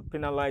that will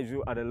penalize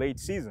you at a late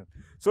season.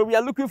 So we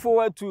are looking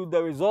forward to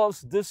the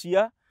results this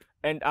year.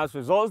 And as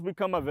results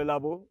become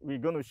available, we're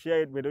going to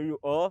share it with you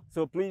all.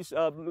 So please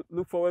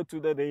look forward to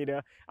the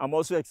data. I'm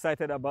also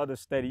excited about the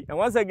study. And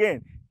once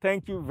again,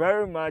 thank you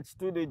very much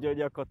to the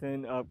Georgia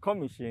Cotton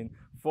Commission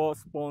for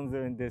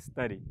sponsoring this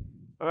study.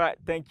 All right,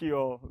 thank you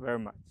all very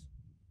much.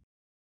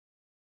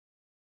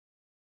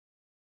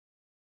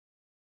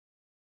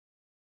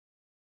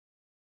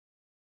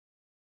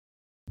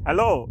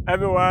 Hello,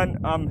 everyone.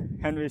 I'm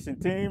Henry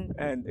Shintim,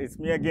 and it's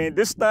me again.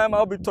 This time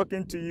I'll be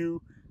talking to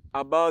you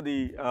about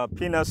the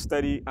peanut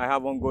study I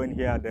have ongoing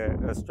here at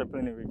the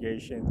Stripling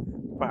Irrigation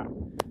Park.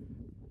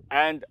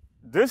 And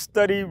this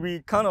study,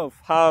 we kind of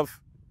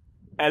have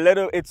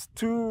it's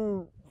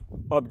 2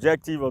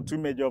 objective or 2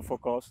 major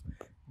focus.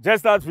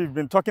 Just as we've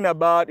been talking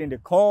about in the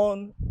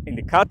corn, in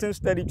the cotton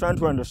study, trying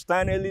to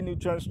understand early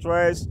nutrient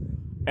stress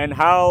and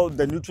how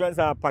the nutrients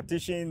are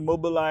partitioned,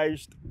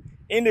 mobilized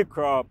in the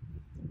crop.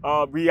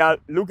 We are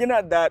looking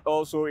at that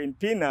also in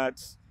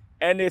peanuts.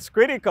 And it's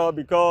critical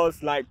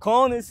because, like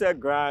corn is a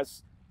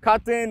grass,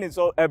 cotton is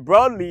a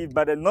broadleaf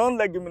but a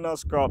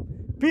non-leguminous crop.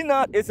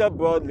 Peanut is a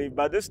broadleaf,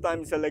 but this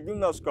time it's a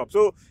leguminous crop.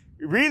 So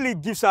it really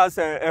gives us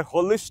a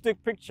holistic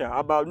picture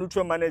about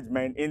nutrient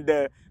management in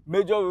the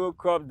major row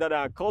crops that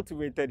are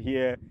cultivated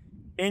here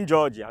in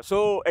Georgia.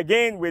 So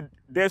again, with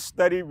this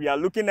study, we are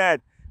looking at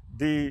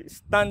the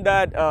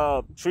standard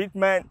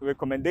treatment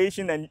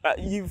recommendation, and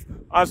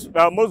as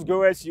most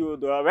growers, you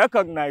would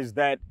recognize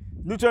that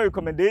nutrient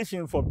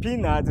recommendation for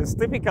peanuts is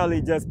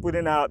typically just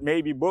putting out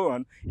maybe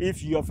boron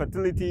if your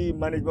fertility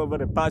management over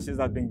the pastures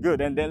has been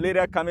good, and then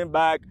later coming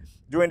back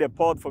during the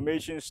pod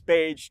formation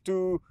stage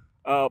to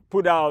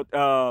put out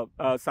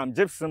some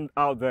gypsum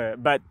out there.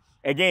 But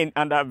again,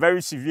 under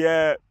very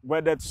severe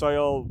weathered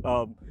soil,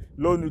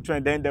 low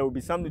nutrient, then there will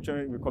be some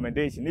nutrient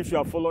recommendation. If you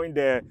are following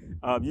the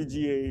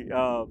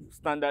UGA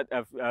standard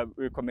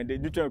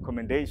nutrient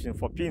recommendation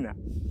for peanut,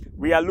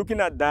 we are looking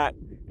at that,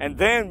 and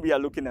then we are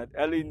looking at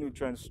early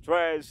nutrient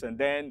stress, and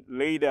then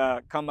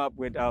later come up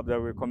with the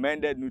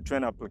recommended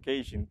nutrient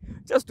application,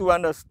 just to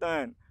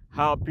understand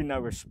how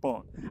peanut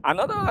respond.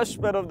 Another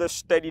aspect of the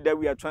study that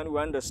we are trying to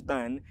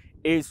understand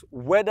is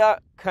whether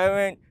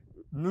current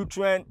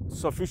nutrient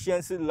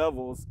sufficiency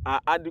levels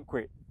are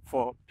adequate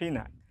for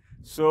peanut.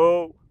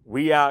 So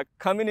we are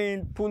coming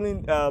in,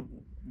 pulling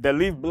the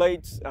leaf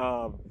blades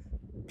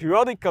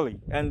periodically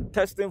and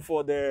testing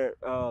for the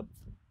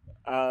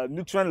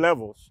nutrient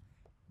levels.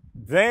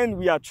 Then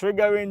we are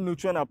triggering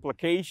nutrient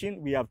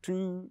application. We have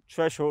two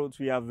thresholds.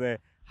 We have the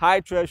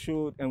high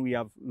threshold and we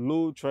have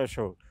low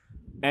threshold.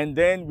 And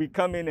then we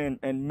come in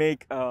and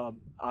make a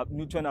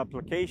nutrient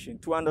application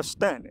to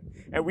understand it.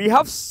 And we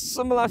have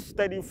similar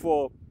study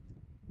for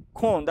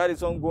corn that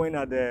is ongoing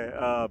at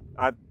the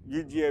at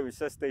UGA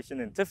Research Station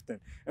in Tifton.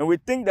 And we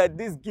think that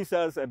this gives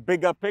us a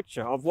bigger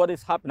picture of what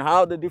is happening,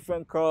 how the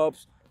different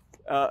crops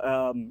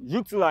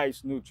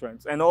utilize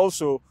nutrients, and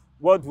also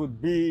what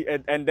would be,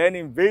 and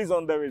then based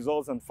on the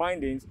results and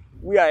findings,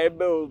 we are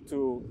able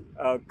to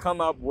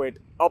come up with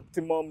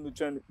optimum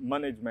nutrient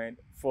management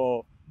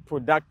for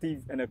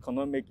productive and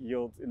economic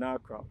yields in our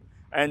crop.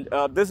 And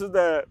this is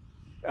the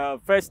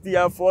first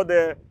year for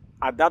the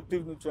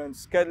adaptive nutrient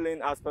scheduling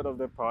aspect of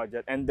the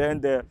project. And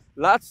then the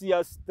last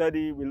year's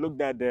study, we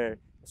looked at the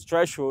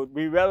threshold.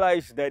 We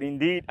realized that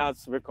indeed,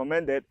 as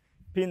recommended,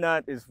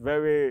 peanut is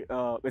very,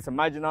 it's a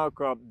marginal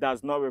crop,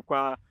 does not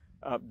require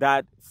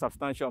that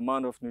substantial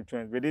amount of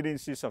nutrients. We didn't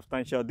see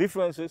substantial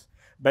differences.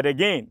 But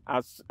again,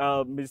 as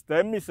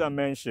Mr. Emisa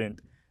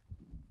mentioned,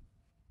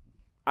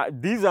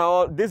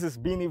 this is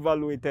being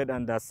evaluated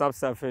under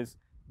subsurface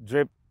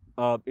drip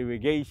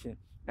irrigation.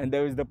 And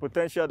there is the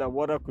potential that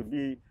water could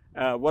be,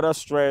 water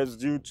stress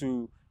due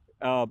to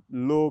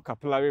low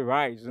capillary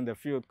rise in the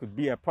field could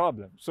be a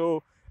problem.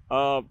 So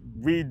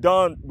we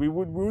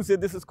would say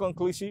this is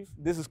conclusive.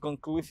 This is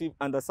conclusive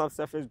under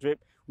subsurface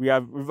drip. We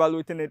are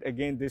evaluating it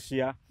again this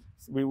year.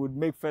 We would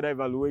make further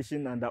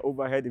evaluation under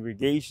overhead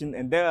irrigation,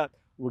 and that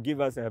will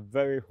give us a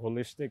very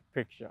holistic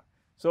picture.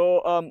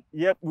 So,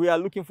 yep, we are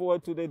looking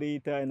forward to the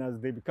data, and as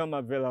they become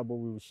available,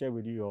 we will share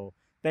with you all.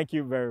 Thank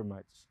you very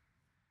much.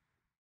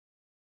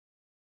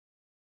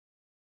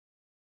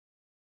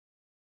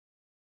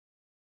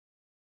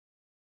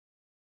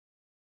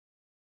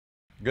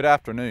 Good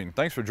afternoon.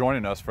 Thanks for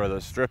joining us for the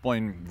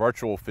Stripling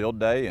Virtual Field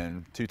Day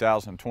in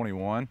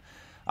 2021.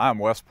 I'm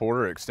Wes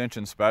Porter,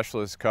 Extension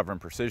Specialist covering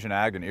Precision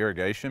Ag and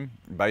Irrigation,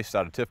 based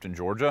out of Tifton,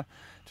 Georgia.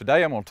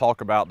 Today I'm going to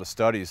talk about the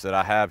studies that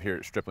I have here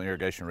at Stripling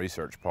Irrigation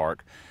Research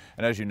Park.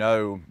 And as you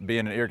know,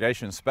 being an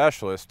irrigation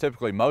specialist,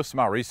 typically most of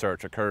my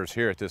research occurs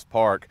here at this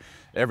park.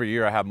 Every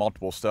year I have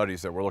multiple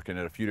studies that we're looking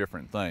at a few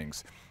different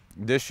things.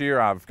 This year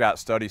I've got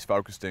studies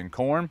focused in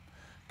corn,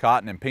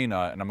 cotton, and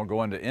peanut, and I'm going to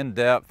go into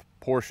in-depth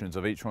portions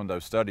of each one of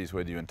those studies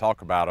with you and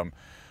talk about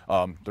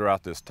them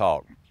throughout this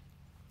talk.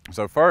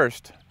 So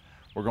first,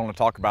 we're going to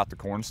talk about the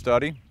corn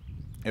study.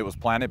 It was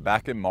planted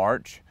back in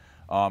March.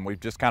 We've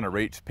just kind of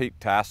reached peak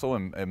tassel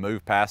and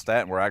moved past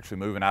that, and we're actually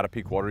moving out of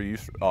peak water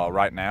use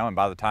right now. And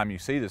by the time you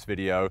see this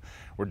video,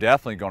 we're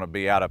definitely going to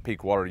be out of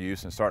peak water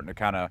use and starting to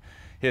kind of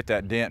hit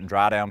that dent and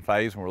dry down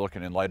phase when we're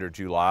looking in later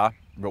July.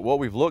 But what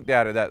we've looked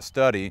at that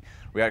study,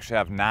 we actually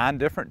have 9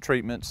 different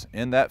treatments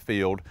in that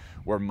field.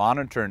 We're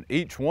monitoring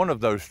each one of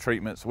those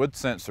treatments with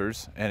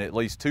sensors and at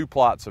least 2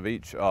 plots of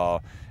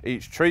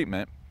each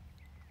treatment.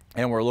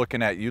 And we're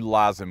looking at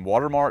utilizing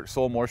watermark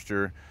soil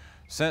moisture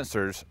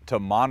sensors to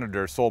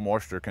monitor soil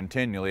moisture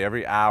continually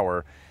every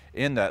hour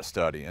in that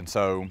study. And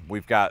so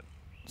we've got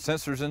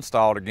sensors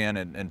installed again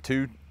in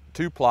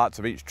two plots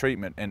of each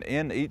treatment, and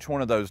in each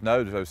one of those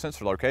nodes, those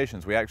sensor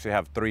locations, we actually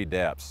have 3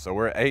 depths. So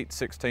we're 8,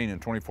 16,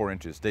 and 24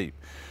 inches deep.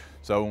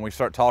 So when we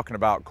start talking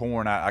about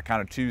corn, I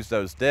kind of choose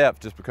those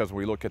depths just because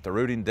we look at the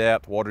rooting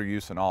depth, water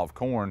use, and all of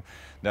corn.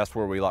 That's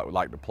where we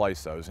like to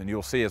place those. And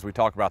you'll see as we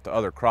talk about the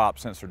other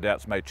crops, sensor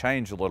depths may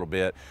change a little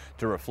bit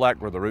to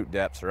reflect where the root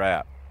depths are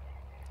at.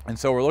 And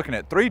so we're looking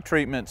at 3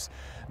 treatments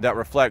that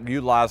reflect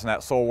utilizing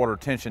that soil water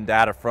retention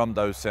data from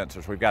those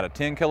sensors. We've got a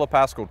 10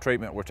 kilopascal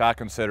treatment, which I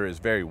consider is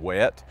very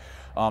wet.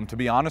 To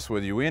be honest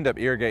with you, we end up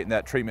irrigating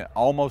that treatment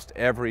almost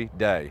every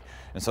day.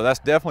 And so that's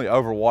definitely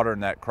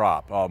overwatering that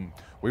crop.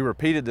 We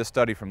repeated this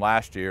study from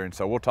last year, and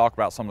so we'll talk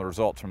about some of the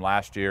results from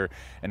last year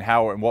and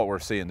what we're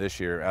seeing this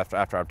year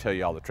after I tell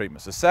you all the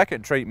treatments. The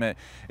second treatment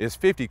is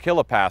 50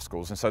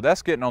 kilopascals, and so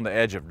that's getting on the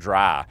edge of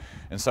dry.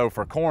 And so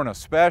for corn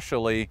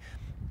especially,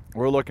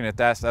 we're looking at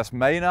that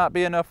may not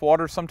be enough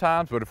water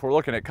sometimes, but if we're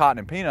looking at cotton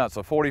and peanuts,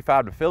 a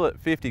 45 to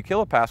 50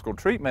 kilopascal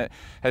treatment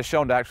has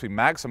shown to actually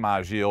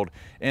maximize yield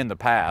in the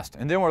past.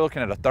 And then we're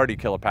looking at a 30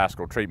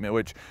 kilopascal treatment,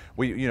 which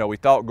we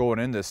thought going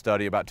in this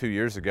study about 2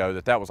 years ago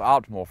that was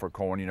optimal for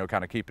corn,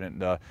 kind of keeping it in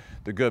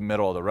the good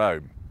middle of the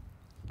road.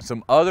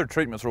 Some other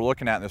treatments we're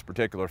looking at in this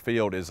particular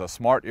field is a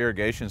smart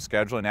irrigation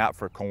scheduling app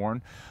for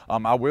corn.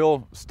 I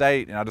will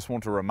state, and I just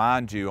want to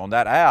remind you, on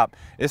that app,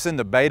 it's in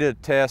the beta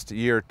test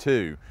year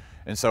 2.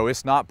 And so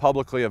it's not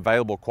publicly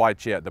available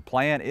quite yet. The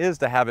plan is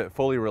to have it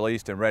fully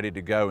released and ready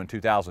to go in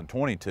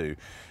 2022.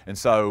 And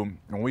so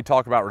when we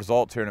talk about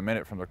results here in a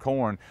minute from the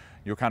corn,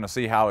 you'll kind of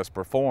see how it's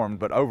performed,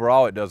 but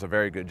overall it does a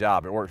very good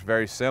job. It works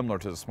very similar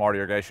to the Smart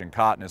Irrigation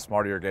Cotton and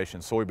Smart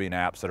Irrigation Soybean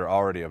apps that are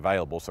already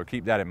available. So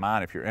keep that in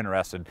mind if you're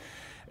interested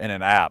in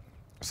an app.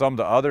 Some of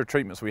the other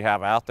treatments we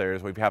have out there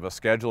is we have a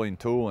scheduling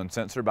tool and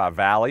sensor by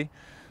Valley.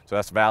 So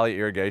that's Valley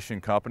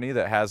Irrigation Company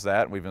that has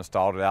that. We've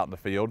installed it out in the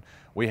field.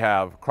 We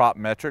have Crop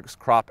Metrics,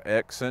 Crop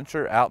X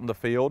sensor out in the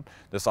field.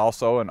 That's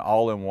also an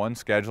all-in-one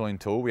scheduling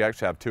tool. We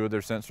actually have 2 of their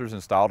sensors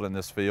installed in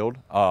this field.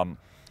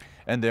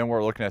 And then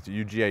we're looking at the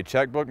UGA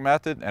checkbook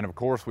method. And of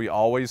course, we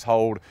always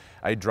hold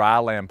a dry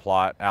land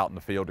plot out in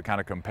the field to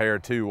kind of compare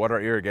to what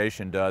our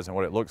irrigation does and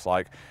what it looks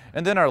like.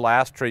 And then our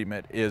last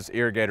treatment is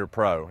Irrigator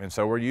Pro. And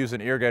so we're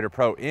using Irrigator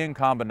Pro in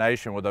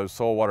combination with those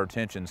soil water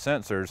tension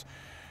sensors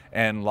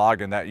and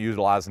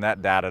utilizing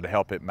that data to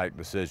help it make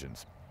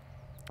decisions.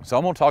 So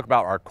I'm going to talk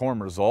about our corn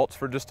results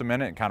for just a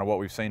minute and kind of what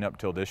we've seen up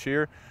till this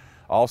year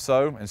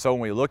also. And so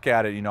when we look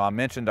at it, I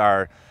mentioned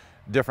our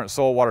different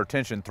soil water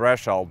tension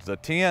thresholds. The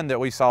 10 that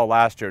we saw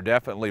last year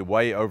definitely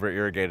way over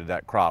irrigated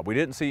that crop. We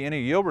didn't see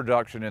any yield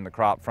reduction in the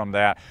crop from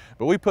that,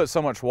 but we put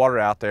so much water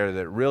out there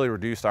that really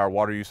reduced our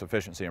water use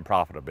efficiency and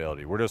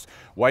profitability. We're just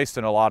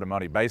wasting a lot of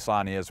money.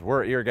 Baseline is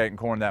we're irrigating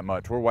corn that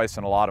much, we're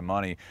wasting a lot of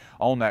money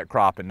on that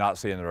crop and not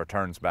seeing the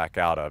returns back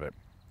out of it.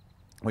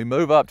 We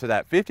move up to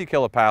that 50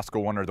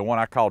 kilopascal one, or the one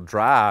I called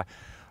dry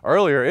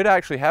earlier. It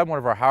actually had one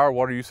of our higher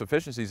water use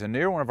efficiencies and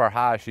near one of our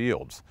highest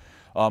yields.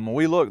 When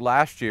we looked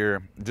last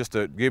year, just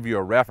to give you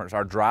a reference,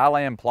 our dry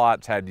land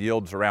plots had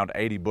yields around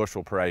 80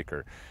 bushel per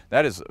acre.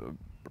 That is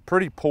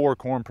pretty poor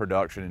corn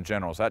production in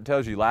general. So that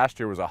tells you last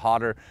year was a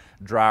hotter,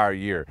 drier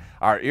year.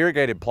 Our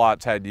irrigated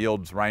plots had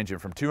yields ranging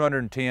from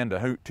 210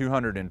 to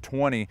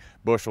 220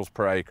 bushels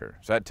per acre.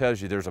 So that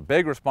tells you there's a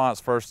big response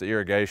first to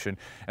irrigation,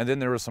 and then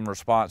there was some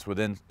response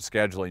within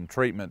scheduling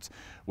treatments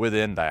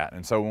within that.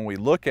 And so when we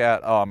look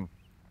at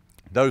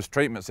those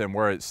treatments and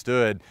where it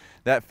stood,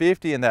 that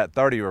 50 and that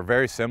 30 were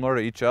very similar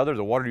to each other.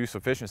 The water use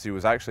efficiency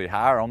was actually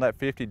higher on that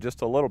 50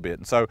 just a little bit.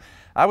 And so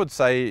I would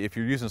say if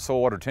you're using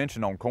soil water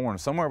tension on corn,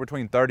 somewhere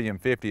between 30 and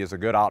 50 is a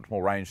good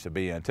optimal range to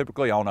be in.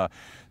 Typically on a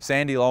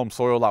sandy loam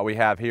soil like we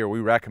have here, we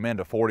recommend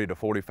a 40 to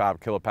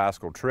 45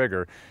 kilopascal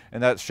trigger,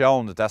 and that's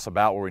shown that that's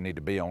about where we need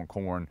to be on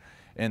corn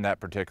in that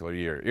particular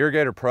year.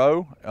 Irrigator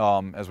Pro,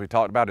 as we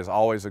talked about, is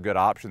always a good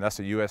option. That's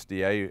a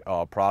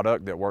USDA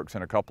product that works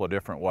in a couple of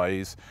different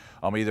ways,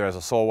 either as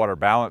a soil water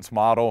balance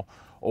model,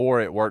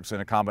 or it works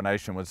in a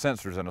combination with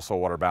sensors in a soil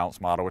water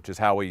balance model, which is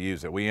how we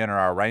use it. We enter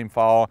our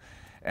rainfall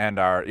and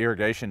our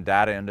irrigation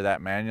data into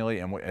that manually,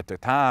 and at the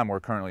time we're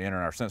currently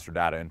entering our sensor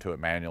data into it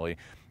manually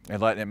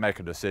and letting it make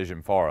a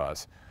decision for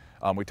us.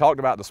 We talked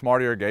about the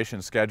Smart Irrigation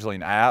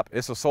Scheduling app.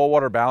 It's a soil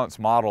water balance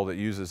model that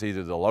uses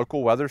either the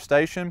local weather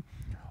station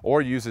or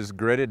uses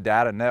gridded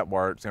data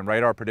networks and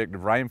radar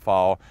predictive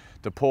rainfall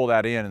to pull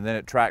that in, and then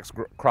it tracks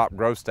crop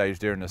growth stage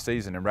during the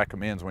season and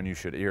recommends when you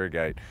should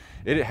irrigate.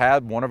 It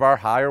had one of our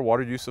higher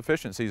water use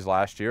efficiencies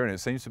last year, and it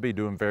seems to be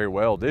doing very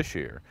well this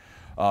year.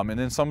 And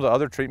then some of the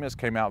other treatments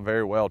came out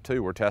very well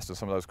too. We're testing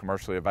some of those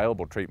commercially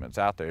available treatments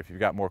out there. If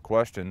you've got more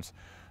questions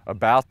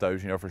about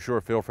those, for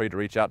sure feel free to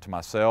reach out to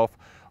myself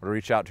or to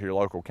reach out to your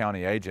local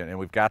county agent, and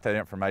we've got that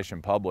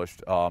information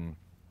published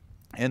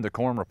in the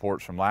corn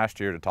reports from last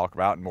year to talk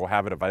about, and we'll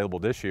have it available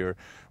this year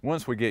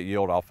once we get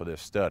yield off of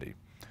this study.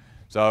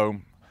 So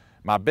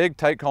my big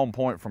take-home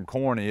point from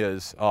corn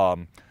is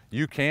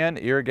you can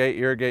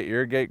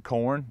irrigate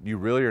corn. You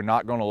really are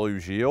not going to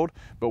lose yield,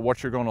 but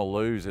what you're going to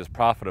lose is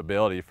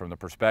profitability from the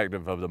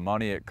perspective of the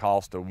money it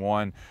costs to,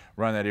 one,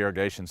 run that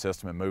irrigation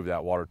system and move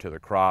that water to the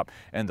crop,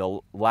 and the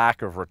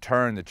lack of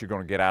return that you're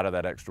going to get out of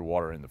that extra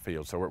water in the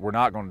field. So we're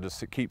not going to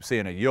just keep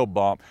seeing a yield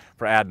bump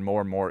for adding more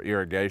and more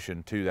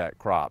irrigation to that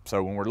crop.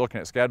 So when we're looking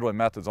at scheduling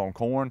methods on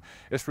corn,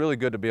 it's really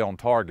good to be on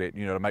target,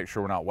 to make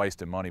sure we're not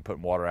wasting money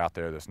putting water out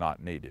there that's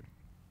not needed.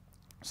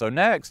 So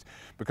next,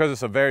 because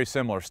it's a very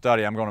similar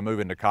study, I'm going to move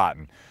into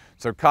cotton.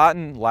 So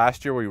cotton,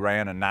 last year we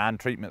ran a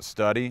 9-treatment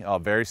study,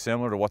 very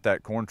similar to what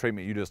that corn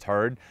treatment you just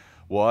heard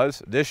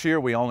was. This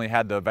year we only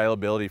had the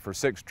availability for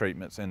 6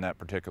 treatments in that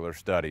particular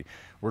study.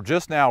 We're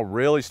just now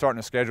really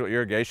starting to schedule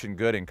irrigation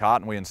good in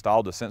cotton. We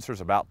installed the sensors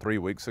about 3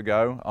 weeks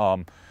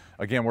ago.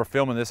 Again, we're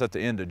filming this at the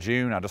end of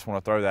June. I just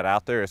want to throw that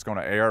out there. It's going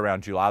to air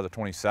around July the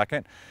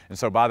 22nd. And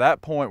so by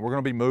that point, we're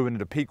going to be moving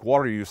into peak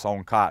water use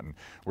on cotton.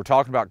 We're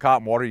talking about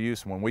cotton water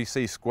use when we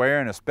see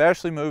squaring,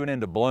 especially moving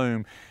into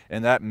bloom,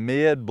 in that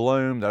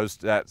mid-bloom,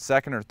 that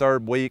second or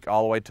third week,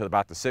 all the way to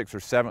about the 6th or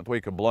 7th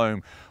week of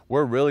bloom,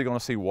 we're really going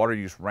to see water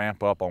use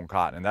ramp up on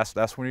cotton. And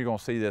that's when you're going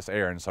to see this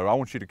air. And so I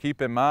want you to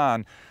keep in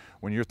mind,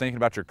 when you're thinking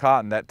about your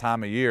cotton that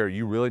time of year,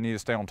 you really need to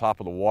stay on top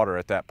of the water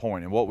at that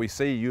point. And what we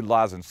see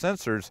utilizing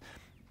sensors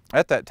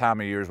at that time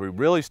of year is we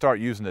really start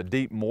using the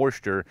deep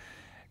moisture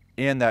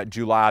in that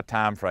July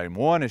time frame.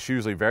 1, it's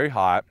usually very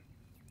hot.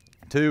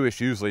 2,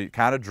 it's usually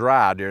kind of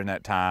dry during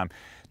that time.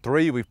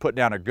 3, we've put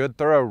down a good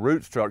thorough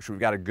root structure. We've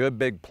got a good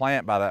big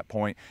plant by that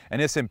point,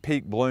 and it's in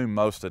peak bloom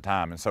most of the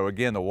time. And so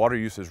again, the water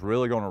use is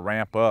really going to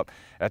ramp up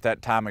at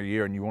that time of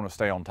year, and you want to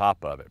stay on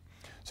top of it.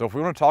 So if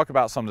we want to talk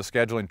about some of the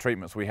scheduling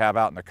treatments we have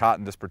out in the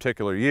cotton this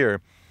particular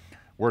year,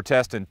 we're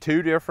testing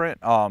 2 different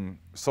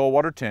soil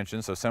water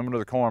tensions, so similar to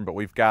the corn, but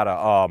we've got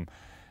a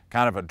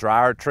kind of a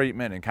drier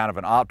treatment and kind of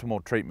an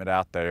optimal treatment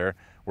out there.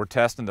 We're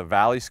testing the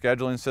Valley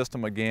scheduling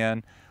system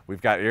again. We've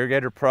got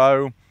Irrigator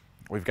Pro,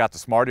 we've got the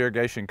Smart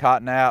Irrigation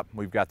Cotton app,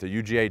 we've got the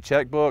UGA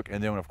checkbook,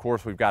 and then of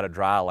course we've got a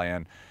dry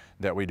land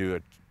that we do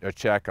a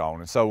check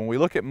on. And so when we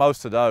look at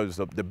most of those,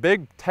 the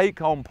big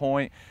take-home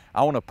point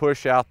I want to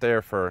push out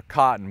there for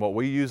cotton, what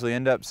we usually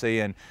end up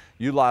seeing,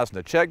 utilizing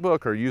the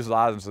checkbook or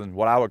utilizing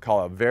what I would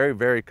call a very,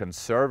 very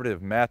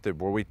conservative method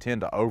where we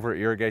tend to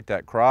over-irrigate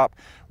that crop,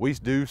 we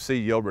do see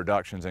yield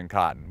reductions in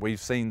cotton.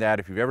 We've seen that.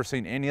 If you've ever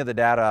seen any of the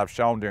data I've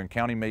shown during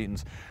county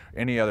meetings,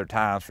 any other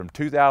times, from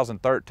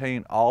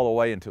 2013 all the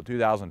way until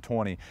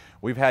 2020,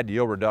 we've had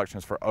yield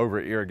reductions for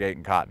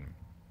over-irrigating cotton.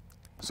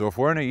 So if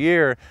we're in a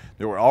year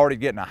that we're already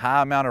getting a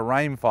high amount of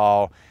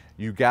rainfall,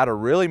 you got to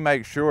really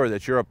make sure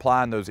that you're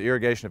applying those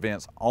irrigation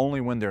events only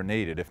when they're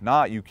needed. If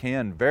not, you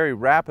can very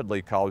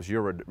rapidly cause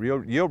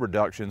yield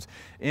reductions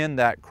in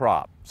that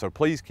crop. So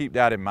please keep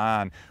that in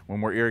mind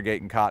when we're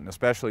irrigating cotton,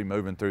 especially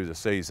moving through the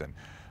season.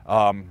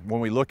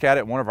 When we look at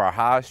it, one of our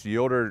highest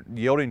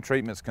yielding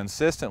treatments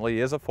consistently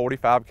is a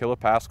 45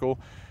 kilopascal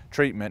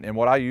treatment, and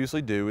what I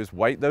usually do is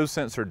weight those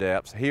sensor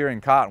depths. Here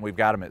in cotton, we've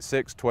got them at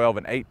 6, 12,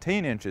 and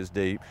 18 inches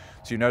deep,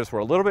 so you notice we're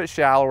a little bit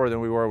shallower than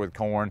we were with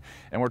corn,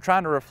 and we're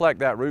trying to reflect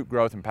that root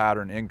growth and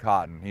pattern in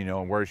cotton,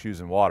 and where it's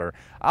using water.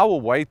 I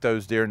will weight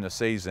those during the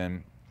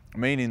season,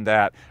 meaning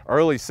that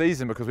early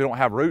season, because we don't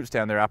have roots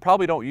down there, I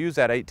probably don't use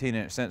that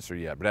 18-inch sensor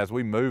yet, but as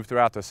we move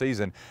throughout the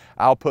season,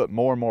 I'll put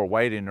more and more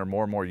weighting or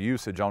more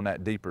usage on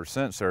that deeper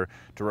sensor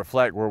to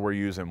reflect where we're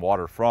using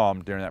water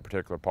from during that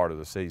particular part of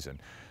the season.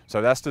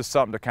 So that's just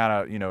something to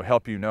kind of,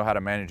 help you know how to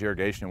manage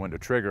irrigation and when to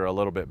trigger a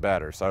little bit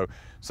better. So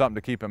something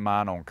to keep in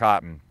mind on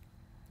cotton.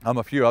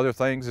 A few other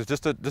things is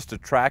just to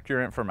track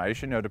your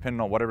information, depending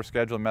on whatever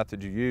scheduling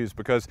method you use,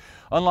 because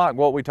unlike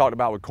what we talked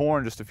about with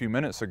corn just a few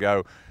minutes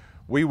ago,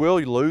 we will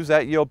lose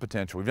that yield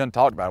potential. We've done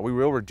talked about it. We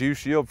will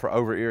reduce yield for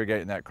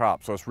over-irrigating that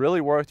crop. So it's really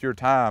worth your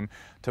time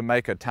to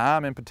make a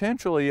time and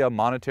potentially a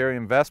monetary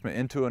investment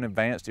into an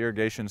advanced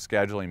irrigation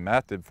scheduling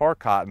method for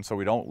cotton so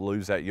we don't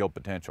lose that yield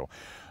potential.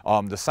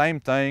 The same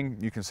thing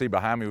you can see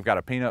behind me, we've got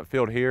a peanut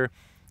field here.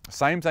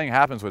 Same thing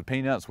happens with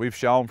peanuts. We've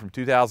shown from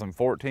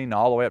 2014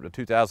 all the way up to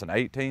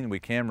 2018 we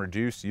can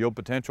reduce yield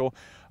potential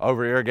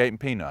over irrigating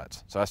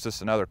peanuts. So that's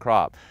just another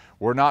crop.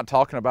 We're not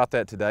talking about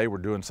that today. We're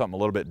doing something a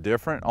little bit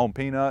different on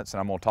peanuts,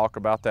 and I'm going to talk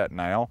about that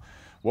now.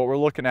 What we're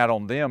looking at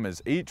on them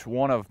is each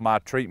one of my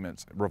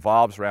treatments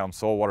revolves around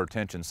soil water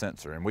tension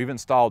sensor, and we've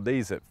installed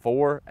these at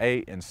 4,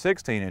 8, and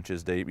 16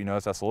 inches deep. You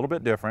notice that's a little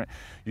bit different.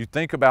 You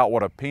think about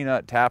what a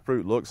peanut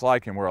taproot looks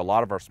like and where a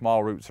lot of our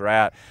small roots are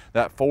at.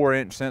 That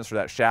 4-inch sensor,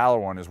 that shallow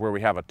one, is where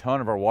we have a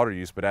ton of our water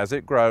use, but as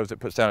it grows, it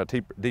puts down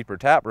a deeper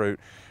taproot.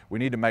 We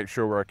need to make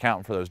sure we're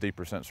accounting for those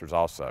deeper sensors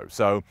also.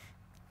 So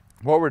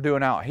what we're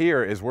doing out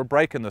here is we're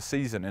breaking the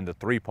season into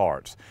 3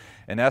 parts,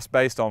 and that's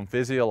based on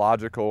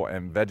physiological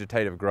and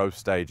vegetative growth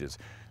stages.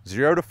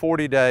 0 to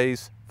 40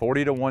 days,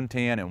 40 to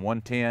 110, and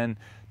 110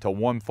 to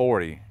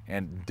 140.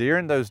 And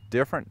during those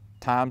different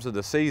times of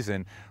the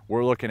season,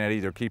 we're looking at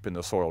either keeping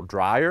the soil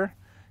drier,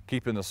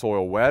 keeping the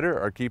soil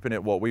wetter, or keeping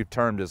it what we've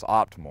termed as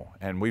optimal.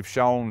 And we've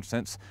shown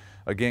since,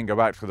 again, go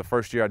back to the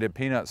first year I did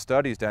peanut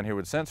studies down here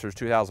with sensors,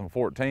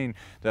 2014,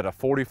 that a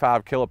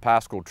 45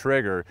 kilopascal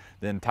trigger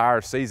the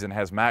entire season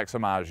has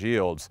maximized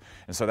yields.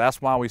 And so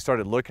that's why we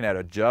started looking at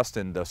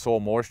adjusting the soil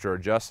moisture,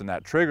 adjusting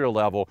that trigger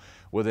level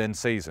within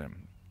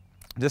season.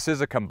 This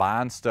is a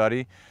combined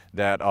study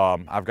that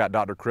I've got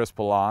Dr. Chris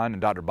Pallon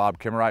and Dr. Bob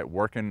Kimmerite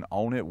working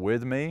on it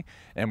with me,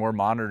 and we're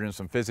monitoring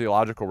some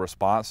physiological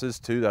responses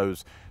to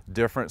those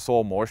different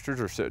soil moistures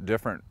or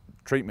different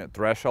treatment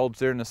thresholds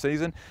during the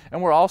season.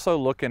 And we're also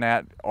looking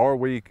at, are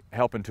we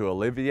helping to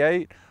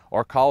alleviate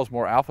or cause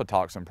more alpha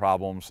toxin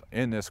problems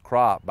in this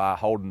crop by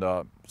holding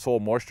the soil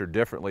moisture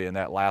differently in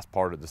that last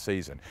part of the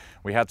season.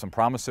 We had some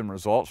promising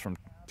results from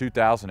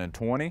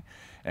 2020,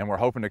 and we're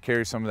hoping to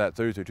carry some of that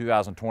through to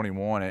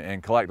 2021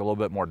 and collect a little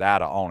bit more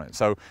data on it.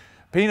 So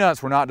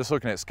peanuts, we're not just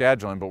looking at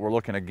scheduling, but we're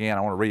looking, again,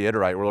 I want to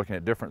reiterate, we're looking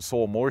at different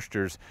soil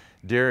moistures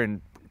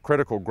during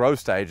critical growth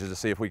stages to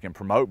see if we can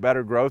promote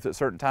better growth at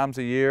certain times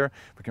of year,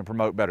 if we can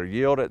promote better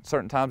yield at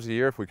certain times of the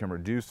year, if we can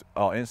reduce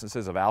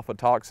instances of alpha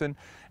toxin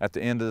at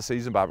the end of the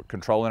season by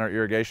controlling our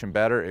irrigation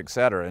better, et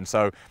cetera. And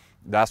so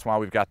that's why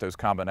we've got those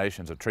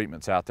combinations of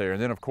treatments out there.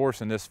 And then of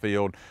course in this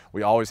field,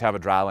 we always have a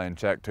dryland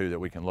check too that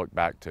we can look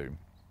back to.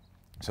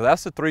 So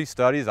that's the 3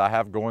 studies I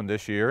have going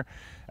this year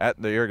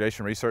at the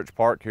Irrigation Research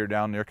Park here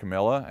down near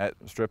Camilla at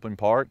Stripling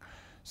Park.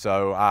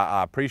 So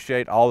I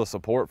appreciate all the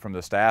support from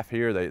the staff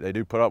here. They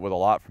do put up with a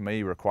lot from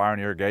me requiring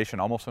irrigation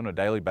almost on a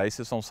daily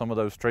basis on some of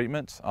those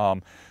treatments.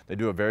 They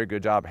do a very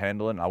good job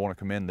handling. I want to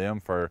commend them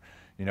for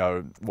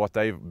what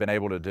they've been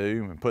able to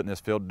do and putting this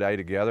field day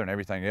together and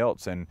everything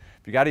else. And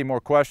if you got any more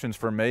questions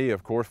for me,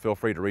 of course, feel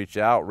free to reach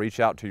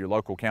out to your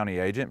local county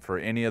agent for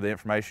any of the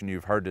information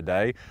you've heard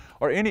today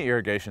or any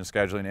irrigation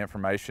scheduling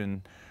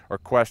information or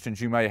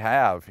questions you may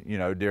have,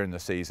 during the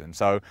season.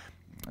 So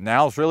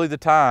now's really the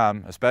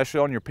time,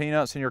 especially on your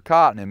peanuts and your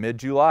cotton in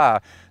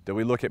mid-July, that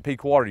we look at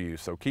peak water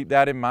use. So keep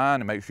that in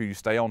mind and make sure you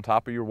stay on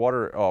top of your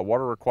water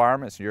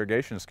requirements and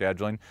irrigation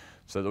scheduling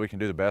so that we can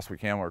do the best we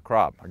can with our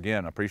crop.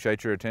 Again, I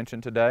appreciate your attention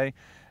today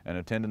and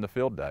attending the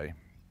field day.